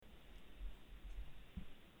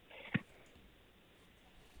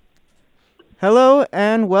Hello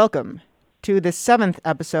and welcome to the 7th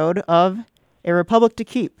episode of A Republic to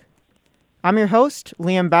Keep. I'm your host,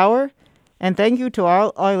 Liam Bauer, and thank you to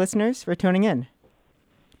all our listeners for tuning in.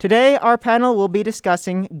 Today, our panel will be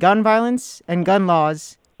discussing gun violence and gun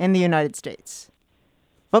laws in the United States.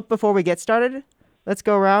 But before we get started, let's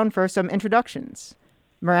go around for some introductions.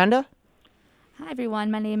 Miranda? Hi,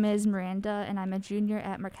 everyone. My name is Miranda, and I'm a junior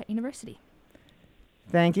at Marquette University.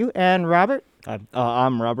 Thank you. And Robert?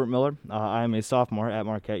 I'm Robert Miller. I'm a sophomore at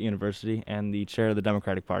Marquette University and the chair of the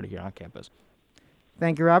Democratic Party here on campus.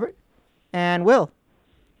 Thank you, Robert. And Will?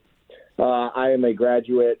 I am a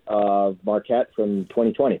graduate of Marquette from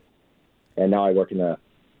 2020, and now I work in the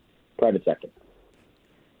private sector.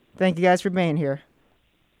 Thank you guys for being here.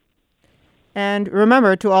 And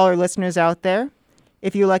remember, to all our listeners out there,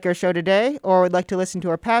 if you like our show today or would like to listen to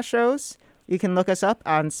our past shows, you can look us up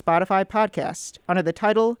on Spotify Podcast under the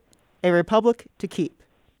title, A Republic to Keep.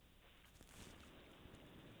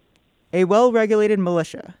 A well-regulated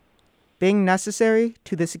militia, being necessary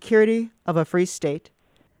to the security of a free state,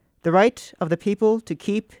 the right of the people to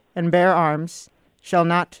keep and bear arms shall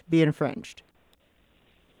not be infringed.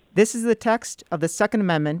 This is the text of the Second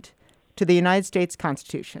Amendment to the United States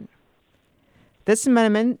Constitution. This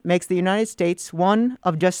amendment makes the United States one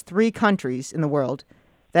of just 3 countries in the world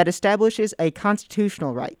that establishes a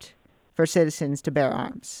constitutional right for citizens to bear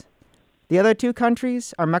arms. The other 2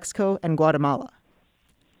 countries are Mexico and Guatemala.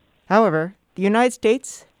 However, the United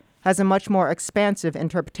States has a much more expansive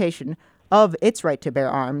interpretation of its right to bear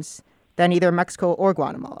arms than either Mexico or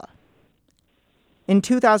Guatemala. In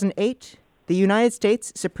 2008, the United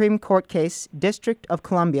States Supreme Court case District of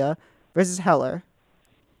Columbia versus Heller,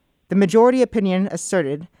 the majority opinion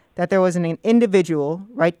asserted that there was an individual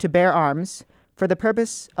right to bear arms for the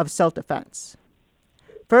purpose of self-defense.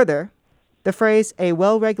 Further, the phrase a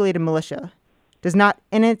well-regulated militia does not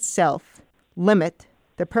in itself limit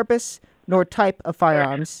the purpose nor type of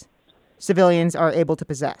firearms civilians are able to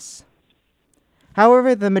possess.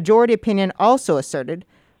 However, the majority opinion also asserted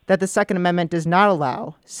that the Second Amendment does not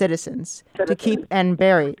allow citizens to keep and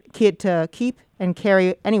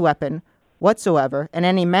carry any weapon whatsoever in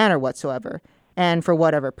any manner whatsoever and for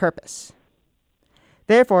whatever purpose.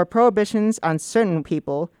 Therefore, prohibitions on certain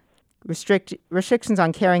people, restrictions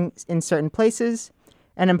on carrying in certain places,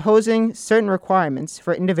 and imposing certain requirements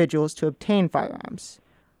for individuals to obtain firearms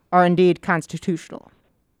are indeed constitutional.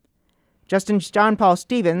 Justice John Paul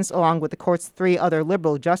Stevens, along with the court's 3 other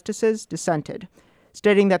liberal justices, dissented,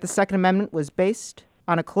 stating that the Second Amendment was based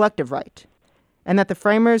on a collective right, and that the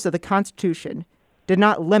framers of the Constitution did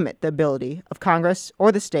not limit the ability of Congress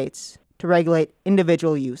or the states to regulate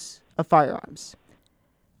individual use of firearms.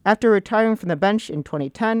 After retiring from the bench in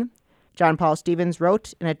 2010, John Paul Stevens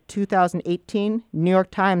wrote in a 2018 New York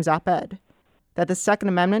Times op-ed that the Second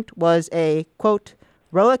Amendment was a, quote,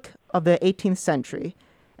 relic of the 18th century,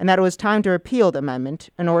 and that it was time to repeal the amendment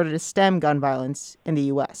in order to stem gun violence in the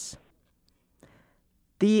U.S.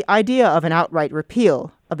 The idea of an outright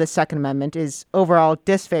repeal of the Second Amendment is overall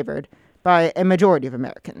disfavored by a majority of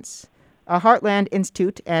Americans. A Heartland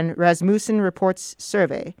Institute and Rasmussen Reports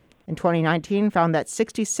survey in 2019 found that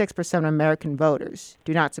 66% of American voters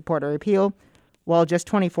do not support a repeal, while just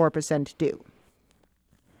 24% do.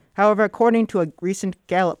 However, according to a recent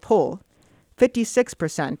Gallup poll,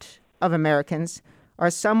 56% of Americans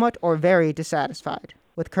are somewhat or very dissatisfied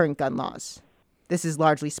with current gun laws. This is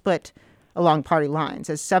largely split along party lines,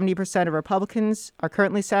 as 70% of Republicans are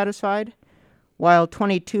currently satisfied, while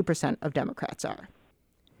 22% of Democrats are.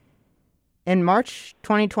 In March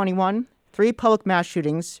 2021, 3 public mass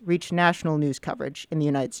shootings reached national news coverage in the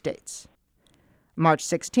United States. March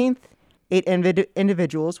 16th, 8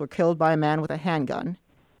 individuals were killed by a man with a handgun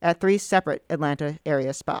at 3 separate Atlanta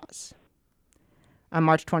area spas. On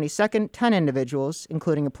March 22nd, 10 individuals,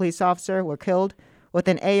 including a police officer, were killed with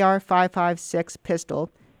an AR-556 pistol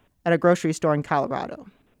at a grocery store in Colorado.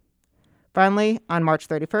 Finally, on March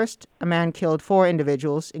 31st, a man killed 4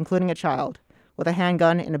 individuals, including a child, with a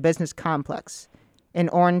handgun in a business complex in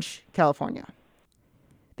Orange, California.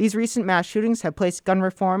 These recent mass shootings have placed gun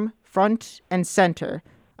reform front and center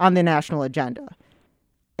on the national agenda.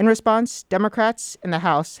 In response, Democrats in the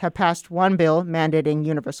House have passed one bill mandating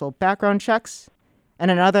universal background checks and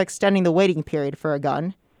another extending the waiting period for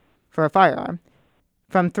a firearm,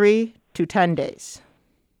 from 3 to 10 days.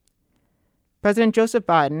 President Joseph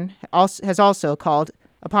Biden has also called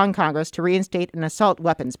upon Congress to reinstate an assault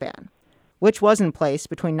weapons ban, which was in place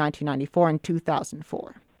between 1994 and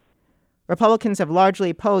 2004. Republicans have largely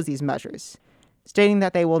opposed these measures, stating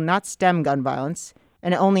that they will not stem gun violence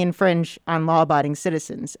and only infringe on law-abiding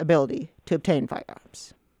citizens' ability to obtain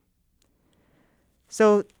firearms.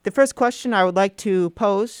 So the first question I would like to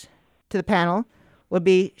pose to the panel would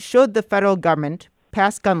be, should the federal government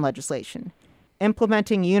pass gun legislation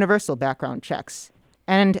implementing universal background checks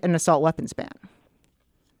and an assault weapons ban?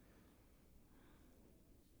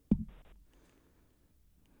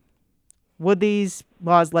 Would these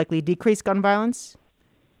laws likely decrease gun violence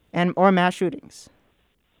or mass shootings?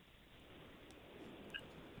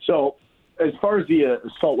 So, as far as the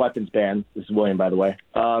assault weapons ban, this is William, by the way,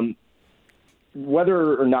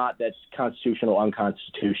 whether or not that's constitutional or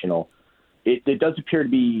unconstitutional, it does appear to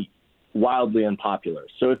be wildly unpopular.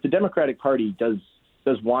 So if the Democratic Party does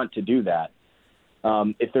want to do that,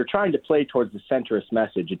 if they're trying to play towards the centrist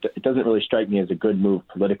message, it doesn't really strike me as a good move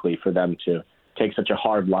politically for them to take such a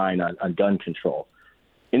hard line on gun control.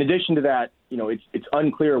 In addition to that, it's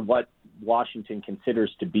unclear what Washington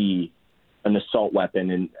considers to be an assault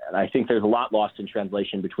weapon, and I think there's a lot lost in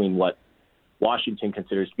translation between what Washington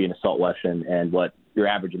considers to be an assault weapon and what your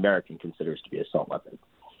average American considers to be an assault weapon.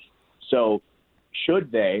 So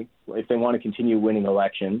should they, if they want to continue winning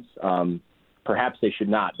elections, perhaps they should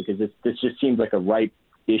not, because this just seems like a ripe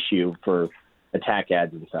issue for attack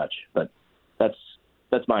ads and such. But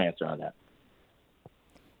that's my answer on that.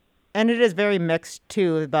 And it is very mixed,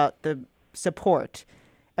 too, about the support.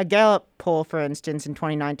 A Gallup poll, for instance, in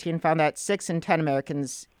 2019 found that 6 in 10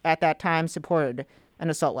 Americans at that time supported an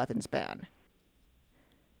assault weapons ban.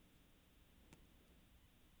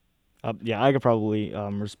 Yeah, I could probably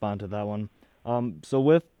respond to that one. So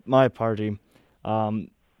with my party, the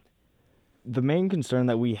main concern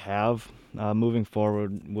that we have moving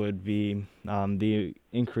forward would be the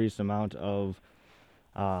increased amount of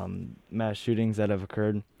mass shootings that have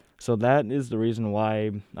occurred. So that is the reason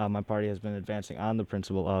why my party has been advancing on the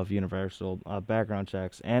principle of universal background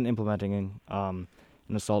checks and implementing an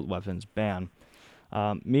assault weapons ban.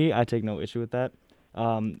 I take no issue with that.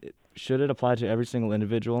 Should it apply to every single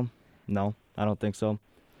individual? No, I don't think so.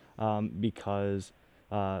 Because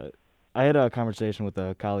I had a conversation with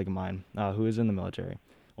a colleague of mine who is in the military,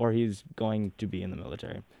 or he's going to be in the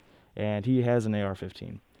military, and he has an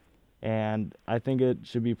AR-15. And I think it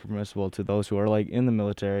should be permissible to those who are in the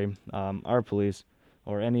military, our police,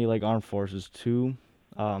 or any armed forces to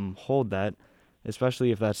hold that,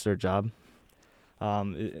 especially if that's their job.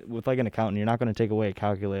 With an accountant, you're not going to take away a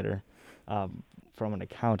calculator from an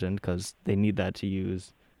accountant because they need that to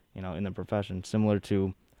use, in the profession, similar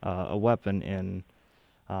to a weapon in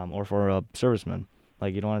or for a serviceman.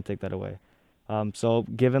 You don't want to take that away. So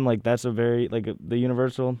given that's a very the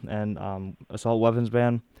universal and assault weapons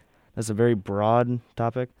ban, that's a very broad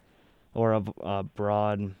topic or a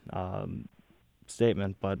broad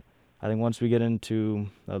statement. But I think once we get into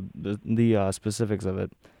the specifics of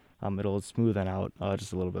it, it'll smoothen out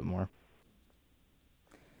just a little bit more.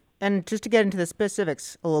 And just to get into the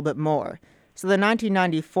specifics a little bit more, so the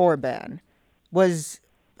 1994 ban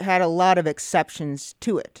had a lot of exceptions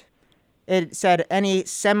to it. It said any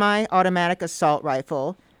semi-automatic assault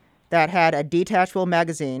rifle that had a detachable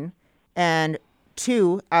magazine and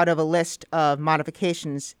 2 out of a list of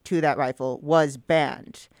modifications to that rifle was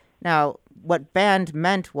banned. Now, what banned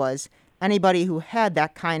meant was anybody who had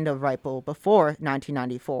that kind of rifle before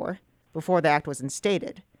 1994, before the act was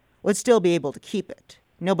instated, would still be able to keep it.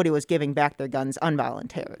 Nobody was giving back their guns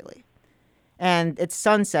involuntarily. And it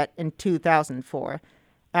sunset in 2004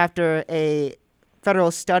 after a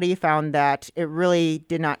federal study found that it really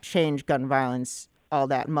did not change gun violence all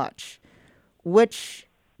that much, which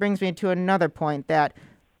brings me to another point that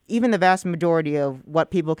even the vast majority of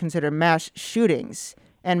what people consider mass shootings,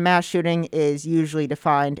 and mass shooting is usually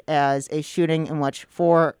defined as a shooting in which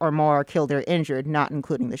 4 or more are killed or injured, not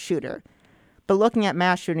including the shooter. But looking at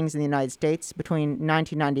mass shootings in the United States between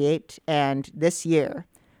 1998 and this year,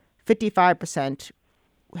 55%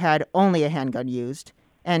 had only a handgun used,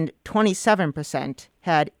 and 27%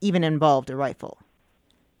 had even involved a rifle.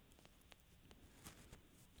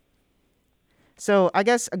 So I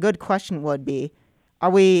guess a good question would be,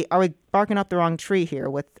 are we barking up the wrong tree here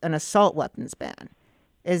with an assault weapons ban?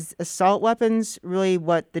 Is assault weapons really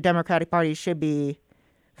what the Democratic Party should be,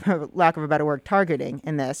 for lack of a better word, targeting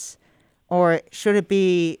in this? Or should it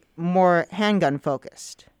be more handgun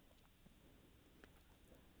focused?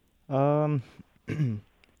 I'm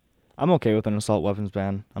okay with an assault weapons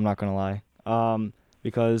ban. I'm not gonna lie.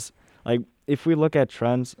 Because if we look at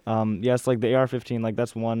trends, yes, the AR-15,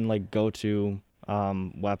 that's one go-to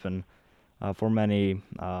weapon for many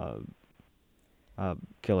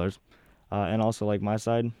killers. And also my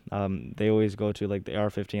side, they always go to the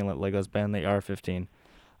AR-15, let's ban the AR-15.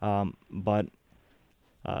 But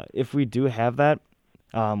if we do have that,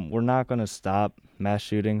 we're not going to stop mass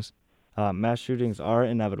shootings. Mass shootings are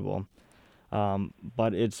inevitable.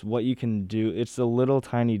 But it's what you can do. It's the little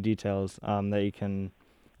tiny details that you can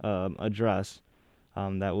address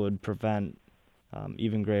that would prevent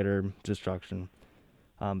even greater destruction.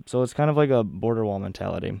 So it's kind of like a border wall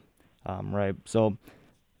mentality, right? So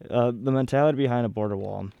the mentality behind a border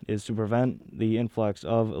wall is to prevent the influx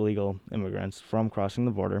of illegal immigrants from crossing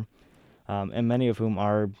the border, and many of whom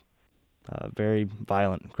are very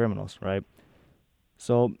violent criminals, right?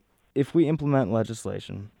 So if we implement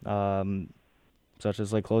legislation, such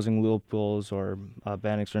as like closing loopholes or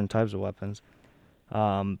banning certain types of weapons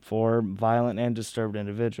for violent and disturbed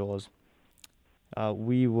individuals,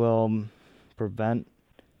 we will prevent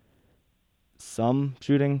some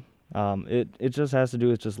shooting. It just has to do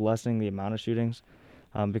with just lessening the amount of shootings,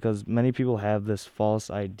 because many people have this false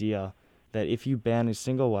idea that if you ban a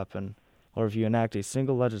single weapon or if you enact a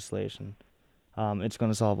single legislation, it's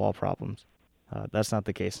going to solve all problems. That's not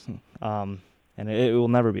the case, and it will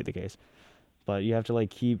never be the case. But you have to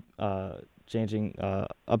like keep changing,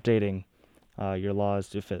 updating your laws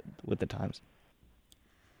to fit with the times.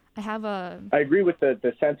 I agree with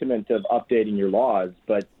the sentiment of updating your laws,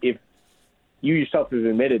 but if you yourself have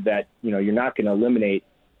admitted that you're not going to eliminate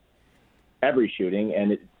every shooting,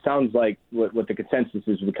 and it sounds like what the consensus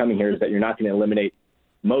is becoming here is that you're not going to eliminate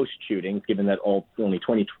most shootings, given that only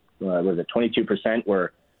 22%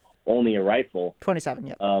 were only a rifle, 27,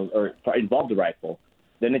 yeah, or involved a rifle,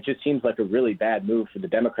 then it just seems like a really bad move for the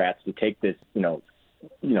Democrats to take this.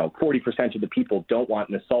 40% of the people don't want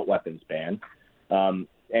an assault weapons ban. And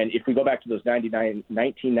if we go back to those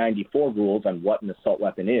 1994 rules on what an assault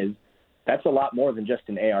weapon is, that's a lot more than just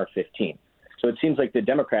an AR-15. So it seems like the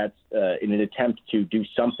Democrats, in an attempt to do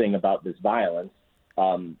something about this violence,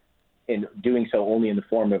 in doing so only in the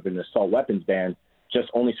form of an assault weapons ban, just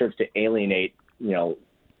only serves to alienate,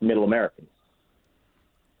 middle Americans.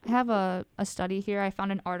 I have a study here. I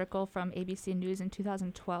found an article from ABC News in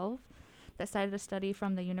 2012 that cited a study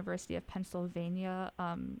from the University of Pennsylvania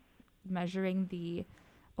measuring the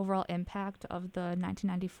overall impact of the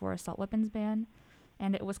 1994 assault weapons ban.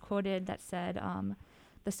 And it was quoted that said,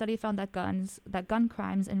 the study found that gun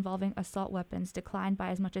crimes involving assault weapons declined by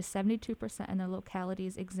as much as 72% in the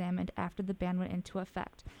localities examined after the ban went into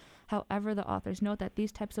effect. However, the authors note that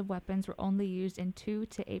these types of weapons were only used in 2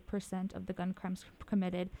 to 8% of the gun crimes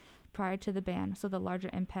committed prior to the ban, so the larger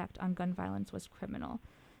impact on gun violence was criminal.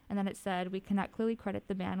 And then it said, we cannot clearly credit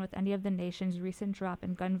the ban with any of the nation's recent drop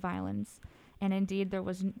in gun violence, and indeed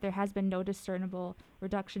there has been no discernible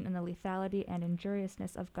reduction in the lethality and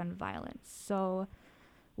injuriousness of gun violence. So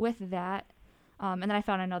with that, and then I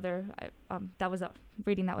found another, that was a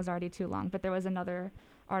reading that was already too long, but there was another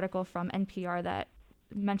article from NPR that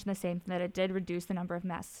mentioned the same thing, that it did reduce the number of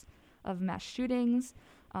mass shootings,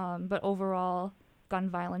 but overall gun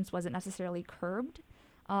violence wasn't necessarily curbed.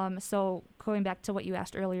 So going back to what you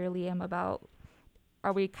asked earlier, Liam, about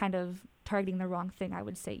are we kind of targeting the wrong thing, I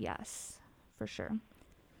would say yes, for sure.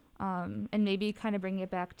 And maybe kind of bringing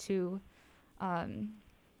it back to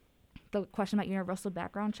the question about universal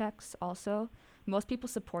background checks also. Most people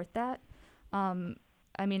support that.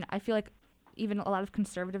 I feel like even a lot of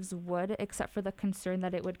conservatives would, except for the concern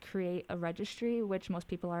that it would create a registry, which most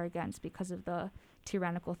people are against because of the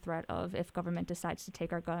tyrannical threat of if government decides to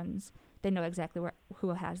take our guns, they know exactly who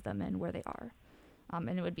has them and where they are.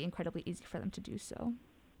 And it would be incredibly easy for them to do so.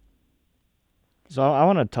 So I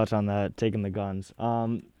want to touch on that, taking the guns.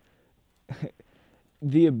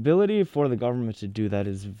 The ability for the government to do that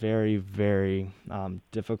is very, very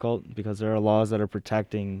difficult because there are laws that are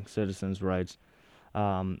protecting citizens' rights.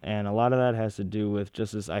 And a lot of that has to do with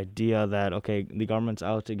just this idea that, okay, the government's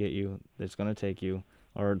out to get you, it's going to take you,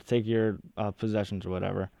 or take your possessions or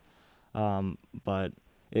whatever. But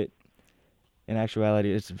in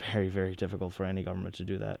actuality, it's very, very difficult for any government to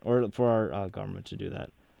do that, or for our government to do that.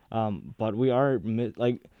 But we are,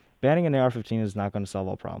 banning an AR-15 is not going to solve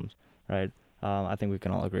all problems, right? I think we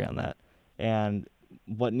can all agree on that. And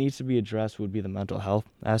what needs to be addressed would be the mental health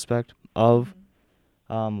aspect of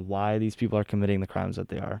why these people are committing the crimes that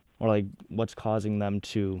they are, or like what's causing them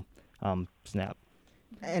to snap.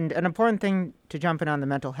 And an important thing to jump in on the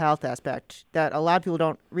mental health aspect that a lot of people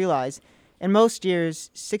don't realize, in most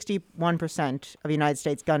years, 61% of United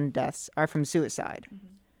States gun deaths are from suicide,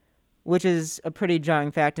 which is a pretty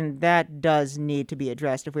jarring fact, and that does need to be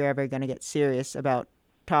addressed if we're ever going to get serious about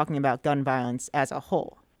talking about gun violence as a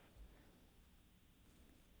whole.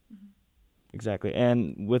 Exactly.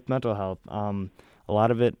 And with mental health, a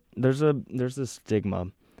lot of it, there's a stigma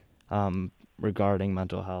regarding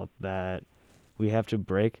mental health that we have to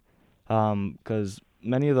break, because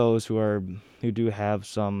many of those who do have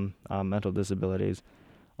some mental disabilities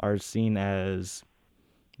are seen as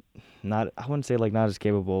not, I wouldn't say like not as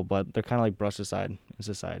capable, but they're kind of like brushed aside in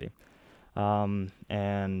society.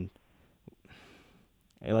 And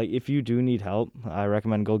like if you do need help, I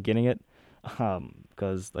recommend go getting it,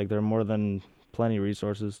 because like there are more than plenty of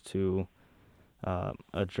resources to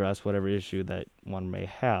address whatever issue that one may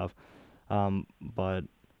have. But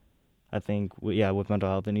I think, with mental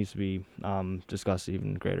health, it needs to be discussed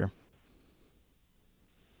even greater.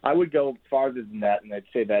 I would go farther than that, and I'd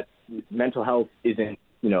say that mental health isn't,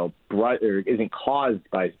 isn't caused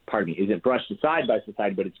by, isn't brushed aside by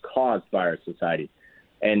society, but it's caused by our society.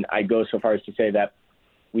 And I go so far as to say that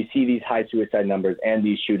we see these high suicide numbers and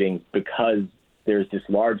these shootings because there's this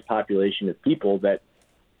large population of people that,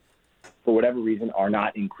 for whatever reason, are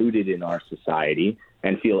not included in our society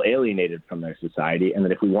and feel alienated from their society. And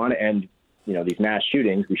that if we want to end, these mass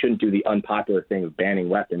shootings, we shouldn't do the unpopular thing of banning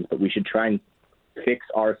weapons, but we should try and fix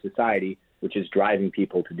our society, which is driving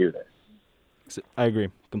people to do this. I agree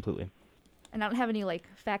completely. And I don't have any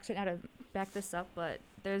facts right now to back this up, but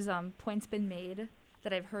there's points been made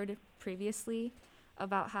that I've heard previously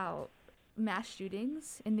about how mass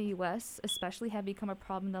shootings in the U.S. especially have become a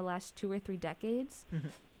problem in the last 2 or 3 decades. Mm-hmm.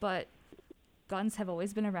 But guns have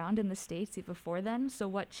always been around in the States even before then. So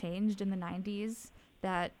what changed in the 90s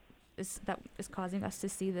that is causing us to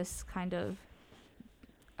see this kind of,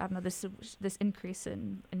 this increase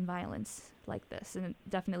in violence like this? And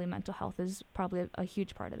definitely mental health is probably a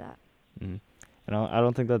huge part of that. Mm-hmm. I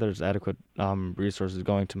don't think that there's adequate resources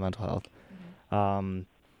going to mental health.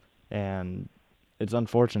 Mm-hmm. And it's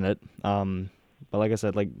unfortunate. But like I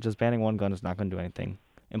said, just banning one gun is not going to do anything.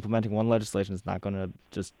 Implementing one legislation is not going to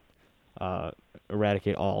just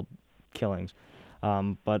eradicate all killings.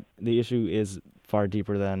 But the issue is far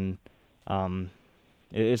deeper than,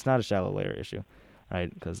 it's not a shallow layer issue,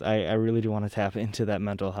 right? Because I really do want to tap into that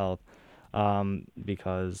mental health,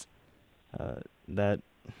 because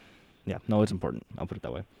it's important. I'll put it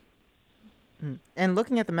that way. And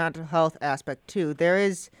looking at the mental health aspect too, there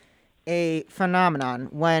is a phenomenon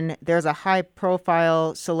when there's a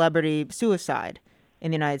high-profile celebrity suicide in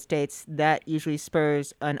the United States that usually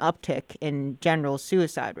spurs an uptick in general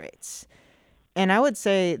suicide rates. And I would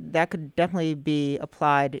say that could definitely be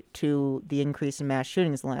applied to the increase in mass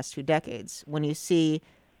shootings in the last 2 decades. When you see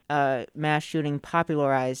mass shooting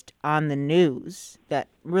popularized on the news that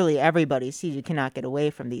really everybody sees, you cannot get away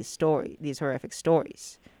from these horrific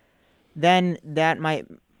stories, then that might,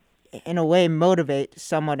 in a way, motivate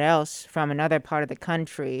someone else from another part of the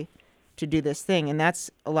country to do this thing. And that's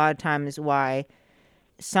a lot of times why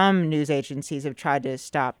some news agencies have tried to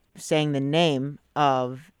stop saying the name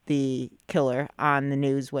of the killer on the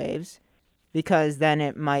news waves, because then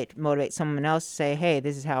it might motivate someone else to say, hey,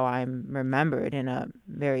 this is how I'm remembered in a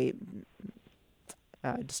very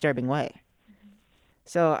disturbing way.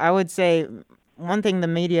 So I would say one thing the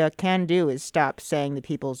media can do is stop saying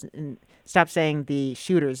the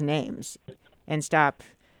shooters' names, and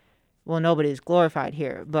nobody's glorified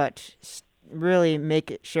here, but really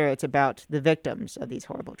make sure it's about the victims of these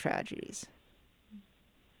horrible tragedies.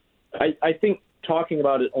 I think talking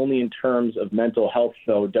about it only in terms of mental health,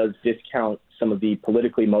 though, does discount some of the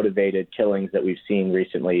politically motivated killings that we've seen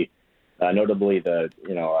recently, notably the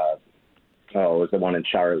one in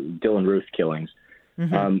Charlotte, Dylan Ruth killings.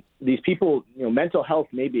 Mm-hmm. These people, mental health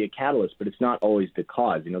may be a catalyst, but it's not always the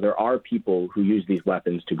cause. There are people who use these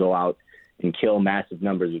weapons to go out and kill massive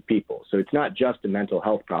numbers of people. So it's not just a mental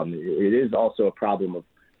health problem. It is also a problem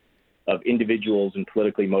of individuals and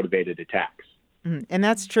politically motivated attacks. Mm-hmm. And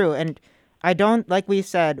that's true. And I don't, like we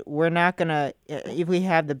said, we're not going to, if we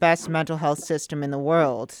have the best mental health system in the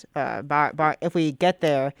world, if we get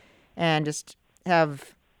there and just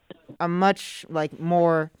have a much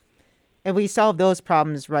more, if we solve those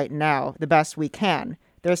problems right now the best we can,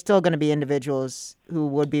 there's still going to be individuals who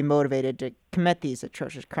would be motivated to commit these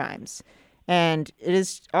atrocious crimes. And it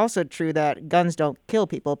is also true that guns don't kill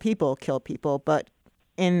people, people kill people, but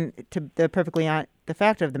the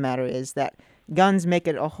fact of the matter is that guns make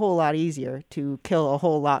it a whole lot easier to kill a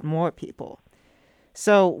whole lot more people.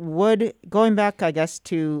 So going back, I guess,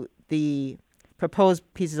 to the proposed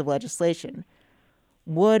pieces of legislation,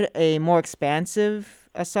 would a more expansive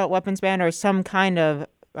assault weapons ban or some kind of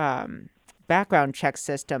background check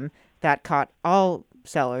system that caught all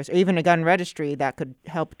sellers, or even a gun registry that could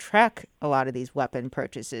help track a lot of these weapon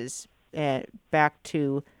purchases back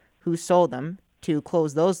to who sold them, to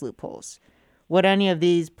close those loopholes? Would any of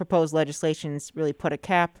these proposed legislations really put a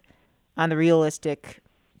cap on the realistic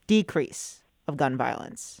decrease of gun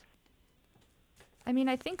violence? I mean,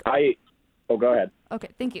 I think... go ahead. Okay,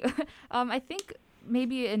 thank you. I think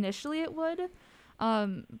maybe initially it would,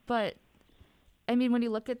 but I mean, when you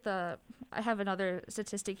look at I have another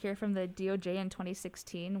statistic here from the DOJ in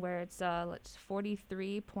 2016 where it's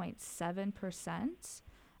 43.7%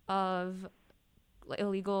 of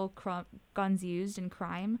illegal guns used in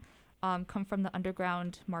crime come from the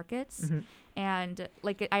underground markets. Mm-hmm. And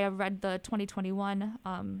like I read the 2021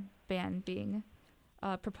 ban being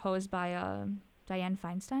proposed by Dianne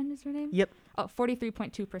Feinstein is her name? Yep.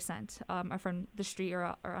 43.2% are from the street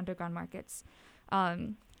or underground markets.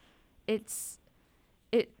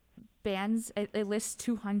 It bans, it lists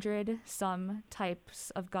 200 some types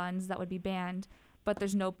of guns that would be banned, but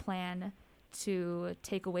there's no plan to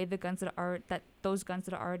take away the guns those guns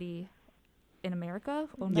that are already in America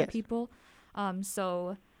owned by people.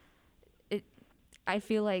 So I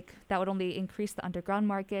feel like that would only increase the underground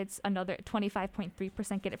markets. Another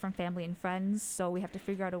 25.3% get it from family and friends. So we have to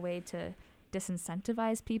figure out a way to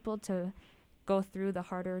disincentivize people to go through the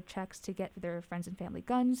harder checks to get their friends and family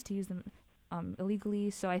guns, to use them illegally.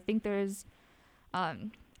 So I think there's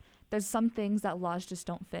some things that laws just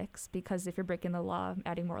don't fix, because if you're breaking the law,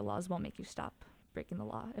 adding more laws won't make you stop breaking the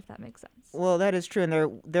law, if that makes sense. Well, that is true,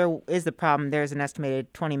 and there is the problem. There's an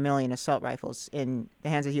estimated 20 million assault rifles in the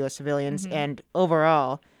hands of U.S. civilians, and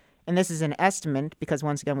overall, and this is an estimate because,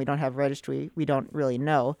 once again, we don't have registry, we don't really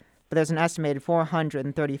know, but there's an estimated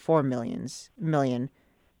 434 million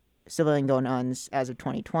civilian guns as of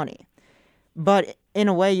 2020. But in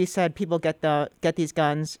a way, you said people get these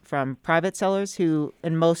guns from private sellers who,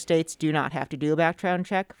 in most states, do not have to do a background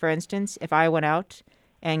check. For instance, if I went out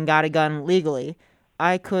and got a gun legally,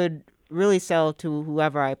 I could really sell to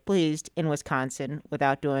whoever I pleased in Wisconsin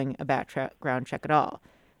without doing a background check at all.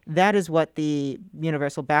 That is what the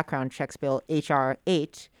Universal Background Checks Bill, H.R.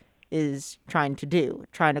 8, is trying to do,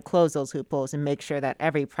 trying to close those loopholes and make sure that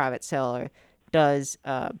every private seller does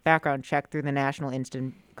a background check through the National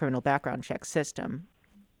Instant Criminal Background Check System.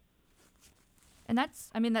 And that's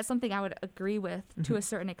something I would agree with to a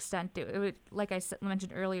certain extent. It would, like I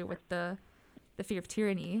mentioned earlier with the fear of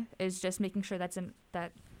tyranny, is just making sure that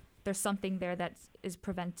there's something there that is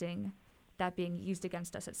preventing that being used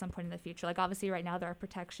against us at some point in the future. Like, obviously right now there are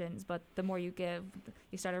protections, but the more you give,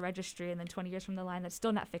 you start a registry, and then 20 years from the line, that's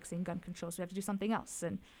still not fixing gun control, so we have to do something else.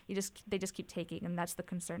 And they just keep taking, and that's the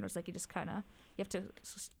concern. It's like you have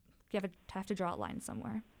to draw a line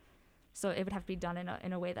somewhere. So it would have to be done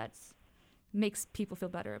in a way that makes people feel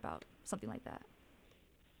better about something like that.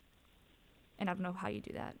 And I don't know how you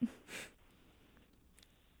do that.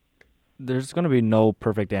 There's going to be no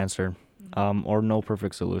perfect answer or no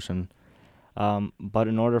perfect solution. But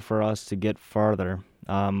in order for us to get farther,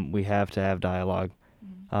 we have to have dialogue,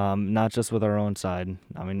 not just with our own side.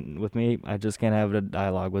 I mean, with me, I just can't have a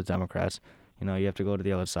dialogue with Democrats. You have to go to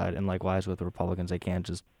the other side. And likewise with Republicans, I can't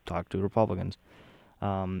just talk to Republicans.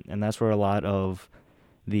 And that's where a lot of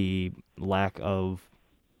the lack of,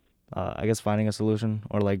 finding a solution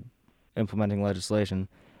or implementing legislation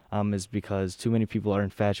is because too many people are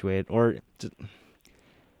infatuated or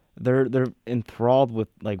they're enthralled with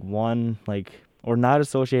one or not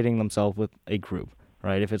associating themselves with a group,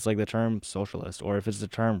 right? If it's the term socialist or if it's the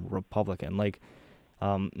term Republican,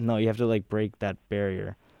 no, you have to break that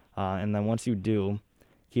barrier, and then once you do,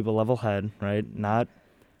 keep a level head, right? Not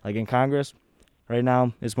in Congress right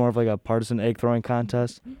now, it's more of a partisan egg throwing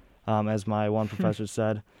contest, as my one professor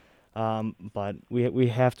said, but we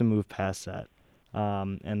have to move past that.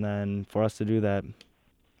 And then for us to do that,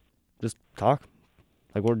 just talk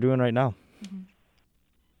like we're doing right now.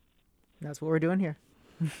 That's what we're doing here.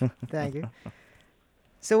 Thank you.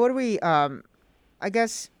 So what do we, I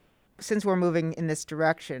guess, since we're moving in this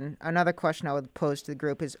direction, another question I would pose to the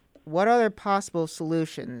group is, what other possible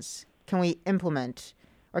solutions can we implement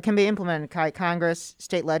or can be implemented by Congress,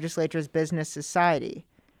 state legislatures, business, society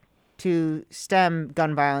to stem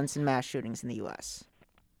gun violence and mass shootings in the U.S.?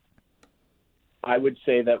 I would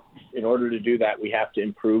say that in order to do that, we have to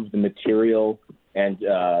improve the material and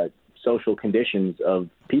social conditions of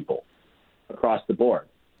people across the board.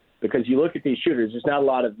 Because you look at these shooters, there's not a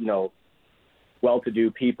lot of,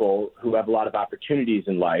 well-to-do people who have a lot of opportunities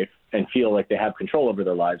in life and feel like they have control over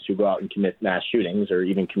their lives who go out and commit mass shootings or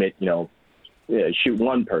even commit, shoot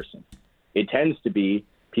one person. It tends to be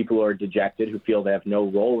people who are dejected, who feel they have no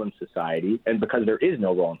role in society, and because there is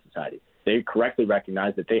no role in society, they correctly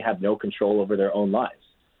recognize that they have no control over their own lives.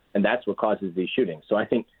 And that's what causes these shootings. So I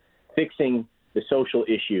think fixing the social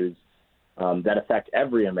issues that affect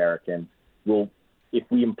every American will, if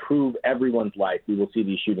we improve everyone's life, we will see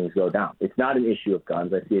these shootings go down. It's not an issue of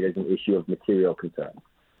guns. I see it as an issue of material concern.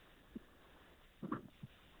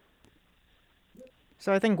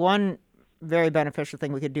 So I think one very beneficial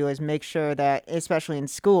thing we could do is make sure that, especially in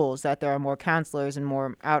schools, that there are more counselors and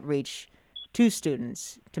more outreach to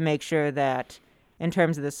students to make sure that, in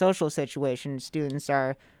terms of the social situation, students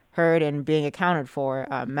are heard and being accounted for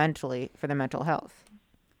mentally for their mental health.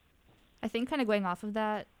 I think kind of going off of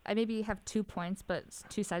that, I maybe have 2 points, but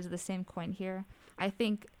two sides of the same coin here. I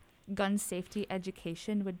think gun safety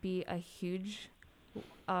education would be a huge,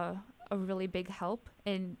 a really big help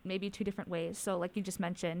in maybe two different ways. So like you just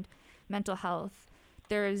mentioned, mental health.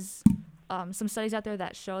 There's some studies out there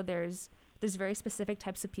that show there's very specific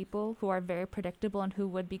types of people who are very predictable and who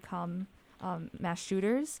would become mass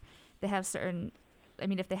shooters. They have certain,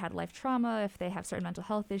 if they had life trauma, if they have certain mental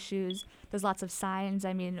health issues, there's lots of signs.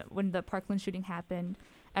 When the Parkland shooting happened,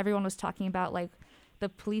 everyone was talking about, like, the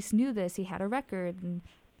police knew this, he had a record, and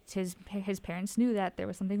his parents knew that there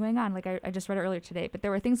was something going on. Like, I just read it earlier today, but there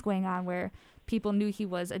were things going on where people knew he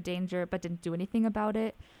was a danger but didn't do anything about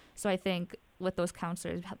it. So I think with those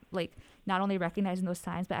counselors, like, not only recognizing those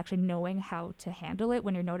signs, but actually knowing how to handle it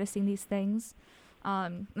when you're noticing these things.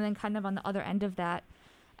 And then kind of on the other end of that,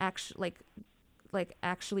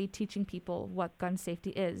 actually teaching people what gun safety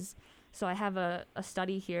is. So I have a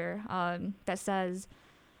study here that says,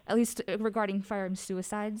 at least regarding firearm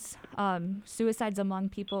suicides, suicides among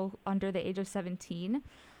people under the age of 17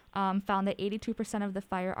 found that 82% of the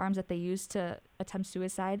firearms that they used to attempt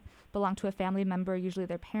suicide belonged to a family member, usually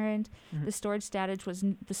their parent. Mm-hmm.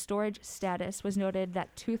 The storage status was noted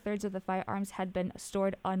that 2/3 of the firearms had been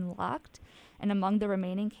stored unlocked, and among the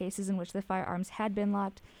remaining cases in which the firearms had been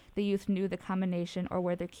locked, the youth knew the combination or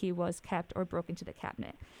where their key was kept or broke into the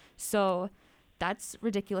cabinet. So that's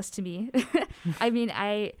ridiculous to me.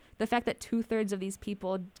 The fact that 2/3 of these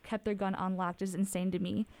people kept their gun unlocked is insane to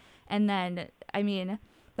me. And then,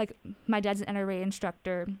 like, my dad's an NRA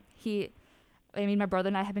instructor. My brother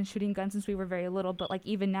and I have been shooting guns since we were very little, but, like,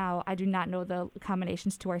 even now, I do not know the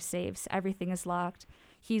combinations to our safes. Everything is locked.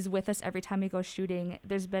 He's with us every time we go shooting.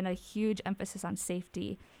 There's been a huge emphasis on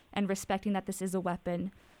safety and respecting that this is a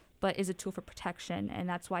weapon, but is a tool for protection, and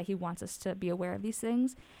that's why he wants us to be aware of these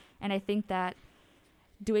things. And I think that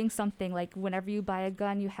doing something like, whenever you buy a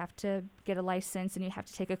gun, you have to get a license and you have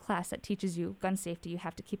to take a class that teaches you gun safety. You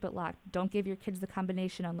have to keep it locked. Don't give your kids the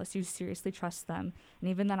combination unless you seriously trust them.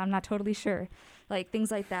 And even then, I'm not totally sure. Like,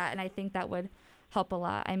 things like that. And I think that would help a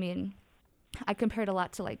lot. I compare it a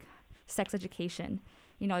lot to, like, sex education.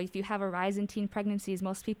 If you have a rise in teen pregnancies,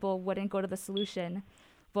 most people wouldn't go to the solution.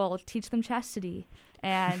 Well, teach them chastity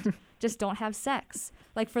and just don't have sex.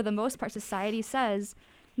 Like, for the most part, society says,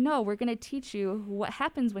 no, we're going to teach you what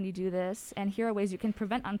happens when you do this, and here are ways you can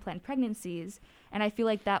prevent unplanned pregnancies. And I feel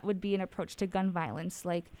like that would be an approach to gun violence.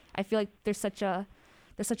 Like, I feel like there's such a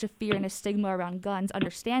fear and a stigma around guns,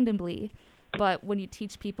 understandably, but when you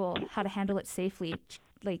teach people how to handle it safely,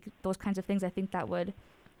 like those kinds of things, I think that would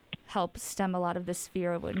help stem a lot of this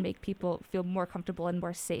fear. It would make people feel more comfortable and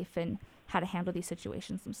more safe in how to handle these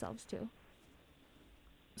situations themselves too.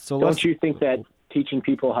 So don't you think that teaching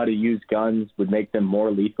people how to use guns would make them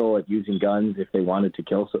more lethal at using guns if they wanted to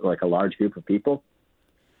kill like a large group of people?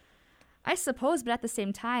 I suppose, but at the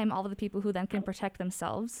same time, all of the people who then can protect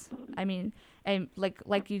themselves. And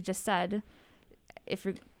like you just said, if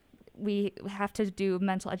we have to do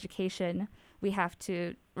mental education, we have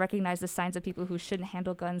to recognize the signs of people who shouldn't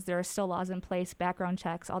handle guns. There are still laws in place, background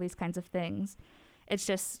checks, all these kinds of things. It's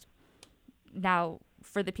just now,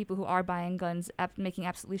 for the people who are buying guns, making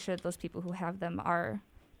absolutely sure that those people who have them are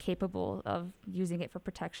capable of using it for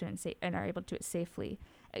protection and are able to do it safely.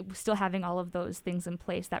 Still having all of those things in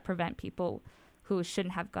place that prevent people who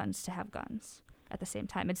shouldn't have guns to have guns at the same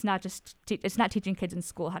time. It's not just it's not teaching kids in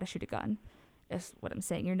school how to shoot a gun. Is what I'm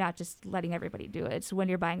saying. You're not just letting everybody do it. It's when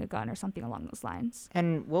you're buying a gun or something along those lines.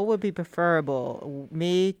 And what would be preferable?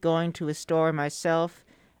 Me going to a store myself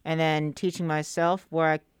and then teaching myself, where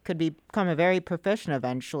I could become a very proficient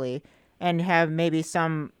eventually, and have maybe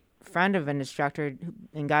some friend of an instructor,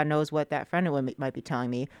 and God knows what that friend might be telling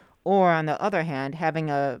me. Or on the other hand, having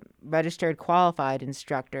a registered qualified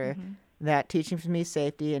instructor that teaches me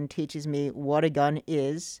safety and teaches me what a gun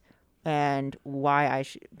is and why I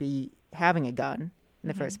should be having a gun in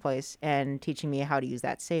the first place, and teaching me how to use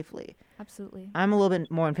that safely. Absolutely. I'm a little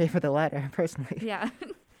bit more in favor of the latter, personally. Yeah.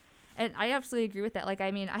 And I absolutely agree with that. Like, I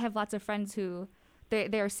have lots of friends who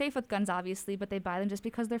they are safe with guns, obviously, but they buy them just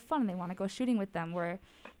because they're fun and they want to go shooting with them, where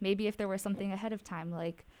maybe if there was something ahead of time,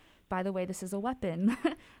 like, by the way, this is a weapon,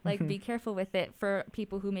 like, be careful with it. For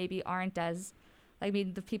people who maybe aren't as,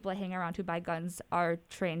 the people I hang around who buy guns are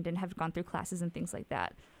trained and have gone through classes and things like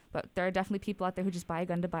that. But there are definitely people out there who just buy a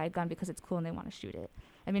gun to buy a gun because it's cool and they want to shoot it.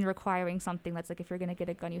 Requiring something that's like, if you're going to get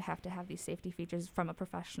a gun, you have to have these safety features from a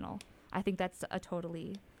professional. I think that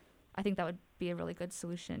would be a really good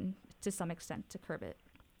solution to some extent to curb it.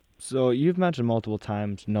 So you've mentioned multiple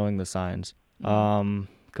times knowing the signs,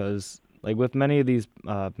 because like with many of these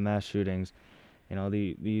mass shootings,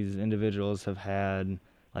 these individuals have had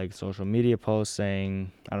like social media posts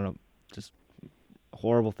saying, I don't know, just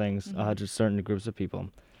horrible things to certain groups of people.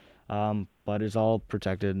 But it's all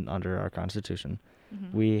protected under our Constitution.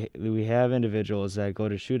 We have individuals that go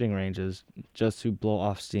to shooting ranges just to blow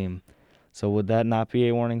off steam. So would that not be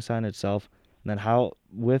a warning sign itself? And then how,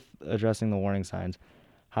 with addressing the warning signs,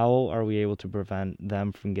 how are we able to prevent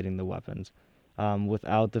them from getting the weapons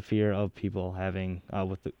without the fear of people having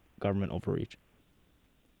with the government overreach?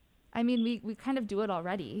 I mean, we kind of do it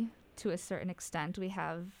already to a certain extent. We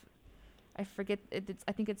have, I forget,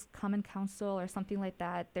 I think it's Common Council or something like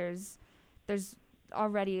that. There's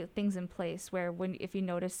already things in place where if you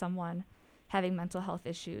notice someone having mental health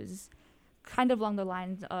issues, kind of along the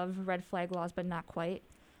lines of red flag laws, but not quite,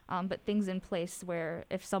 but things in place where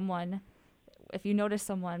if you notice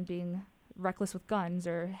someone being reckless with guns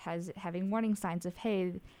or having warning signs of,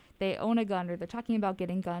 hey, they own a gun or they're talking about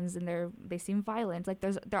getting guns and they seem violent, like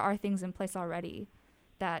there are things in place already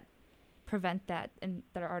that prevent that and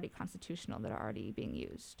that are already constitutional, that are already being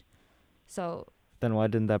used. So then why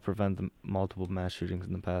didn't that prevent the multiple mass shootings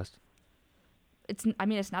in the past? It's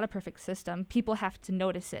not a perfect system. People have to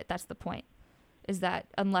notice it. That's the point, is that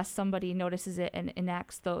unless somebody notices it and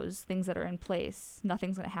enacts those things that are in place,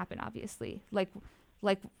 nothing's going to happen, obviously.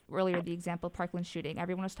 Like earlier, the example, Parkland shooting.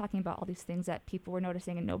 Everyone was talking about all these things that people were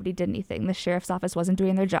noticing and nobody did anything. The sheriff's office wasn't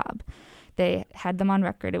doing their job. They had them on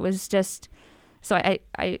record. It was just, so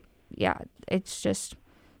it's just,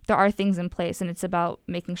 there are things in place and it's about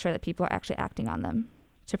making sure that people are actually acting on them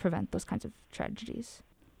to prevent those kinds of tragedies.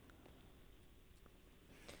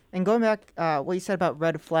 And going back, what you said about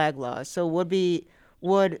red flag laws, so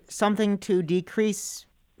would something to decrease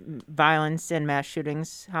violence and mass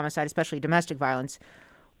shootings, homicide, especially domestic violence,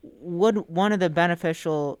 would one of the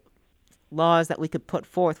beneficial laws that we could put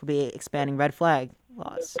forth be expanding red flag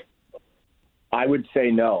laws? I would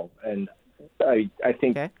say no, and I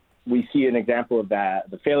think we see an example of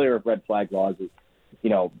that. The failure of red flag laws is,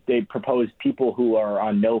 they propose people who are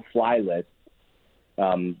on no-fly lists,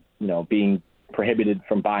 being prohibited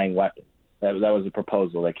from buying weapons. That was a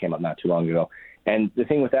proposal that came up not too long ago. And the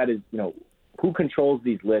thing with that is, who controls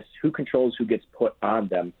these lists, who controls who gets put on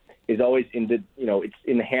them is always it's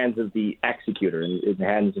in the hands of the executor and in the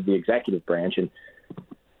hands of the executive branch. And,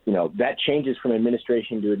 that changes from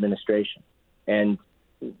administration to administration. And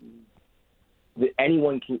if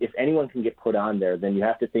anyone can get put on there, then you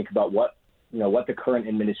have to think about what the current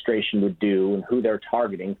administration would do and who they're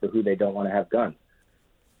targeting for who they don't want to have guns.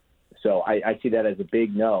 So I see that as a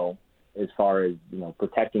big no as far as,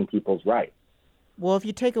 protecting people's rights. Well, if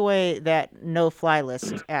you take away that no-fly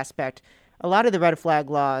list aspect, a lot of the red flag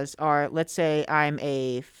laws are, let's say I'm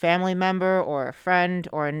a family member or a friend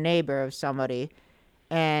or a neighbor of somebody,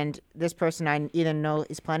 and this person I either know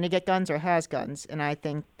is planning to get guns or has guns, and I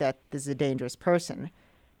think that this is a dangerous person.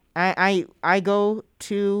 I go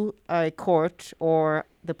to a court or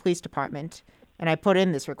the police department, and I put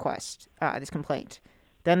in this request, this complaint.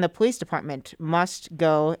 Then the police department must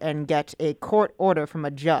go and get a court order from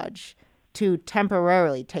a judge to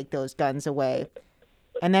temporarily take those guns away.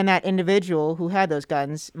 And then that individual who had those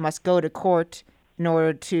guns must go to court in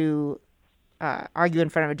order to argue in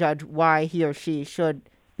front of a judge why he or she should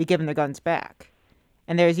be given their guns back.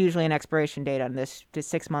 And there's usually an expiration date on this, to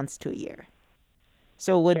 6 months to a year.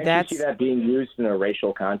 So Can't you see that being used in a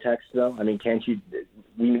racial context, though? I mean, can't you?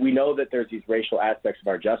 We know that there's these racial aspects of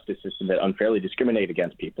our justice system that unfairly discriminate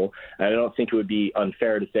against people. And I don't think it would be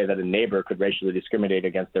unfair to say that a neighbor could racially discriminate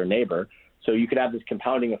against their neighbor. So you could have this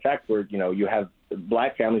compounding effect where, you have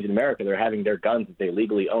black families in America that are having their guns that they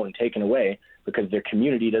legally own taken away because their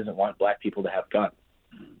community doesn't want black people to have guns.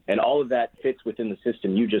 And all of that fits within the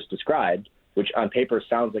system you just described, which on paper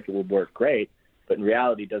sounds like it would work great, but in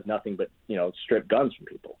reality does nothing but, strip guns from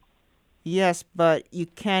people. Yes, but you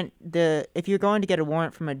can't, if you're going to get a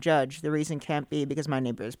warrant from a judge, the reason can't be because my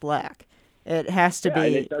neighbor is black. It has to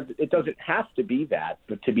be. It doesn't have to be that,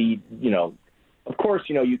 but to be, of course,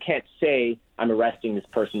 you can't say I'm arresting this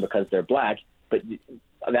person because they're black, but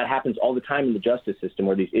that happens all the time in the justice system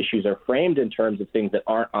where these issues are framed in terms of things that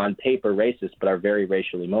aren't on paper racist but are very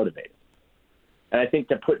racially motivated. And I think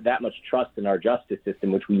to put that much trust in our justice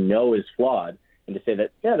system, which we know is flawed, and to say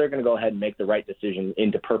that, they're going to go ahead and make the right decision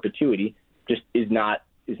into perpetuity just is not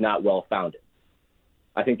well-founded.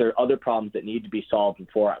 I think there are other problems that need to be solved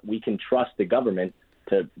before we can trust the government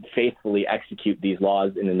to faithfully execute these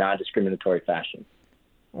laws in a non-discriminatory fashion.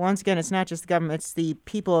 Once again, it's not just the government, it's the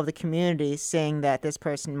people of the community saying that this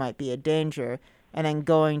person might be a danger and then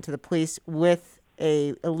going to the police with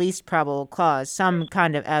a least probable cause, some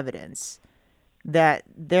kind of evidence that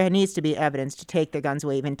there needs to be evidence to take their guns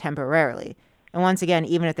away even temporarily. And once again,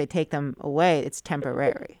 even if they take them away, it's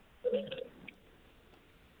temporary.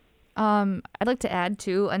 I'd like to add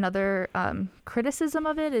too, another criticism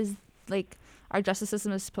of it is like our justice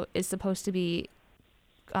system is supposed to be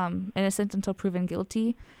innocent until proven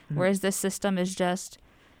guilty, whereas this system is just,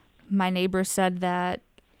 my neighbor said that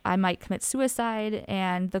I might commit suicide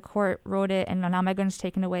and the court wrote it and now my gun's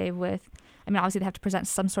taken away with, I mean, obviously they have to present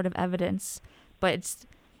some sort of evidence, but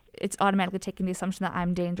it's automatically taking the assumption that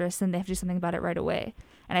I'm dangerous and they have to do something about it right away.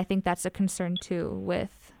 And I think that's a concern too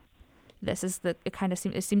with this, is that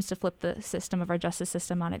it seems to flip the system of our justice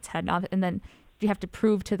system on its head. And then you have to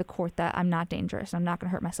prove to the court that I'm not dangerous, I'm not going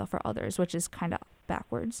to hurt myself or others, which is kind of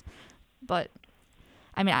backwards. But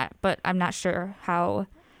I mean, I'm not sure how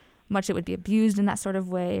much it would be abused in that sort of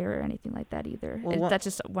way or anything like that either. Well, that's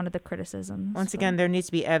just one of the criticisms. Once again, there needs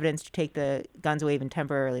to be evidence to take the guns away even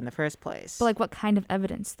temporarily in the first place. But like, what kind of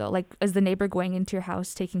evidence though? Like, is the neighbor going into your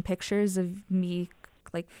house taking pictures of me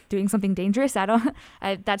like doing something dangerous? That's why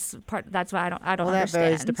I don't that understand.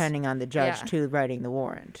 varies depending on the judge too writing the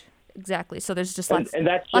warrant. Exactly. So there's just lots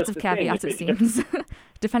that's of caveats, it seems,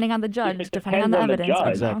 depending on the judge, depending on the evidence.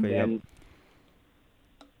 Exactly. Yep.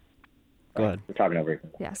 Go ahead. We're talking over here.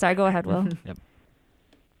 Yeah. Sorry. Go ahead, Will. Yep.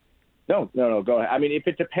 No, go ahead. I mean, if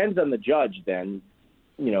it depends on the judge, then,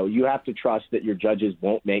 you have to trust that your judges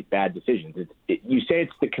won't make bad decisions. You say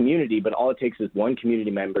it's the community, but all it takes is one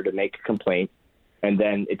community member to make a complaint, and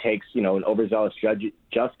then it takes, an overzealous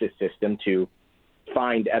justice system to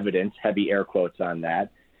find evidence, heavy air quotes on that,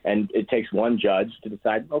 and it takes one judge to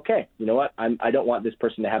decide, okay, you know what, I don't want this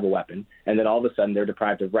person to have a weapon, and then all of a sudden they're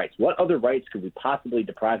deprived of rights. What other rights could we possibly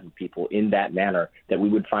deprive of people in that manner that we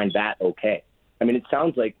would find that okay? I mean, it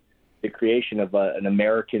sounds like the creation of an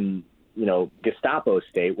American, Gestapo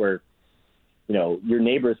state where, your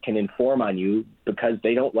neighbors can inform on you because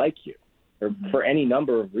they don't like you or for any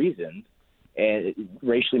number of reasons, and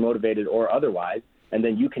racially motivated or otherwise, and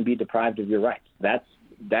then you can be deprived of your rights. That's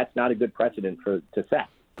not a good precedent to set.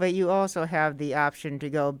 But you also have the option to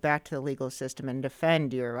go back to the legal system and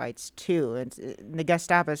defend your rights too. In the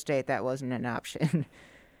Gestapo state, that wasn't an option.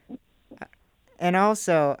 And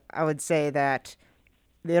also, I would say that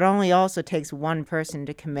it only also takes one person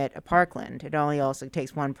to commit a Parkland. It only also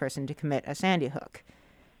takes one person to commit a Sandy Hook.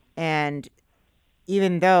 And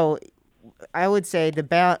even though I would say the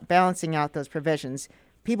balancing out those provisions,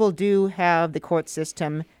 people do have the court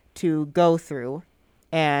system to go through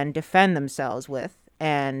and defend themselves with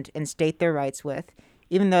and state their rights with,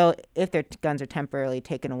 even though if their guns are temporarily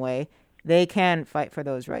taken away, they can fight for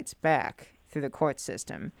those rights back through the court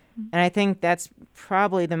system. And I think that's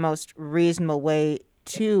probably the most reasonable way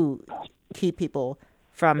to keep people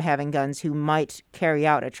from having guns who might carry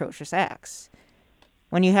out atrocious acts.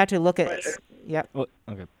 When you have to look at yep. Well,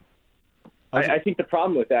 okay. I think the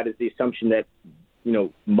problem with that is the assumption that,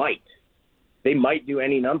 they might do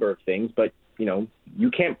any number of things, but, you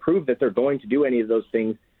can't prove that they're going to do any of those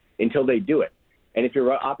things until they do it. And if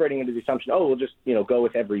you're operating under the assumption, we'll just, go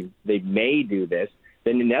with they may do this,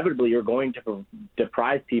 then inevitably you're going to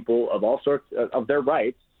deprive people of all sorts of their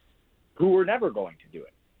rights who were never going to do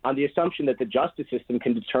it, on the assumption that the justice system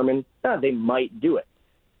can determine they might do it.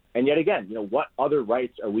 And yet again, what other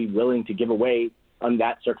rights are we willing to give away on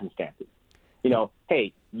that circumstances?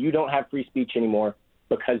 Hey, you don't have free speech anymore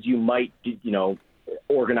because you might,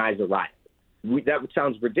 organize a riot. That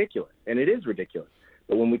sounds ridiculous, and it is ridiculous.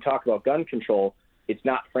 But when we talk about gun control, it's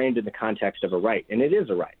not framed in the context of a right, and it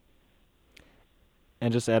is a right.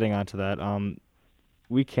 And just adding on to that,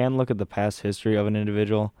 we can look at the past history of an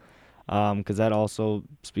individual, because that also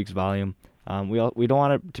speaks volume. We don't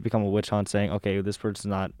want it to become a witch hunt saying, okay, this person's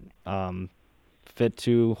not fit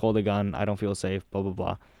to hold a gun, I don't feel safe, blah, blah,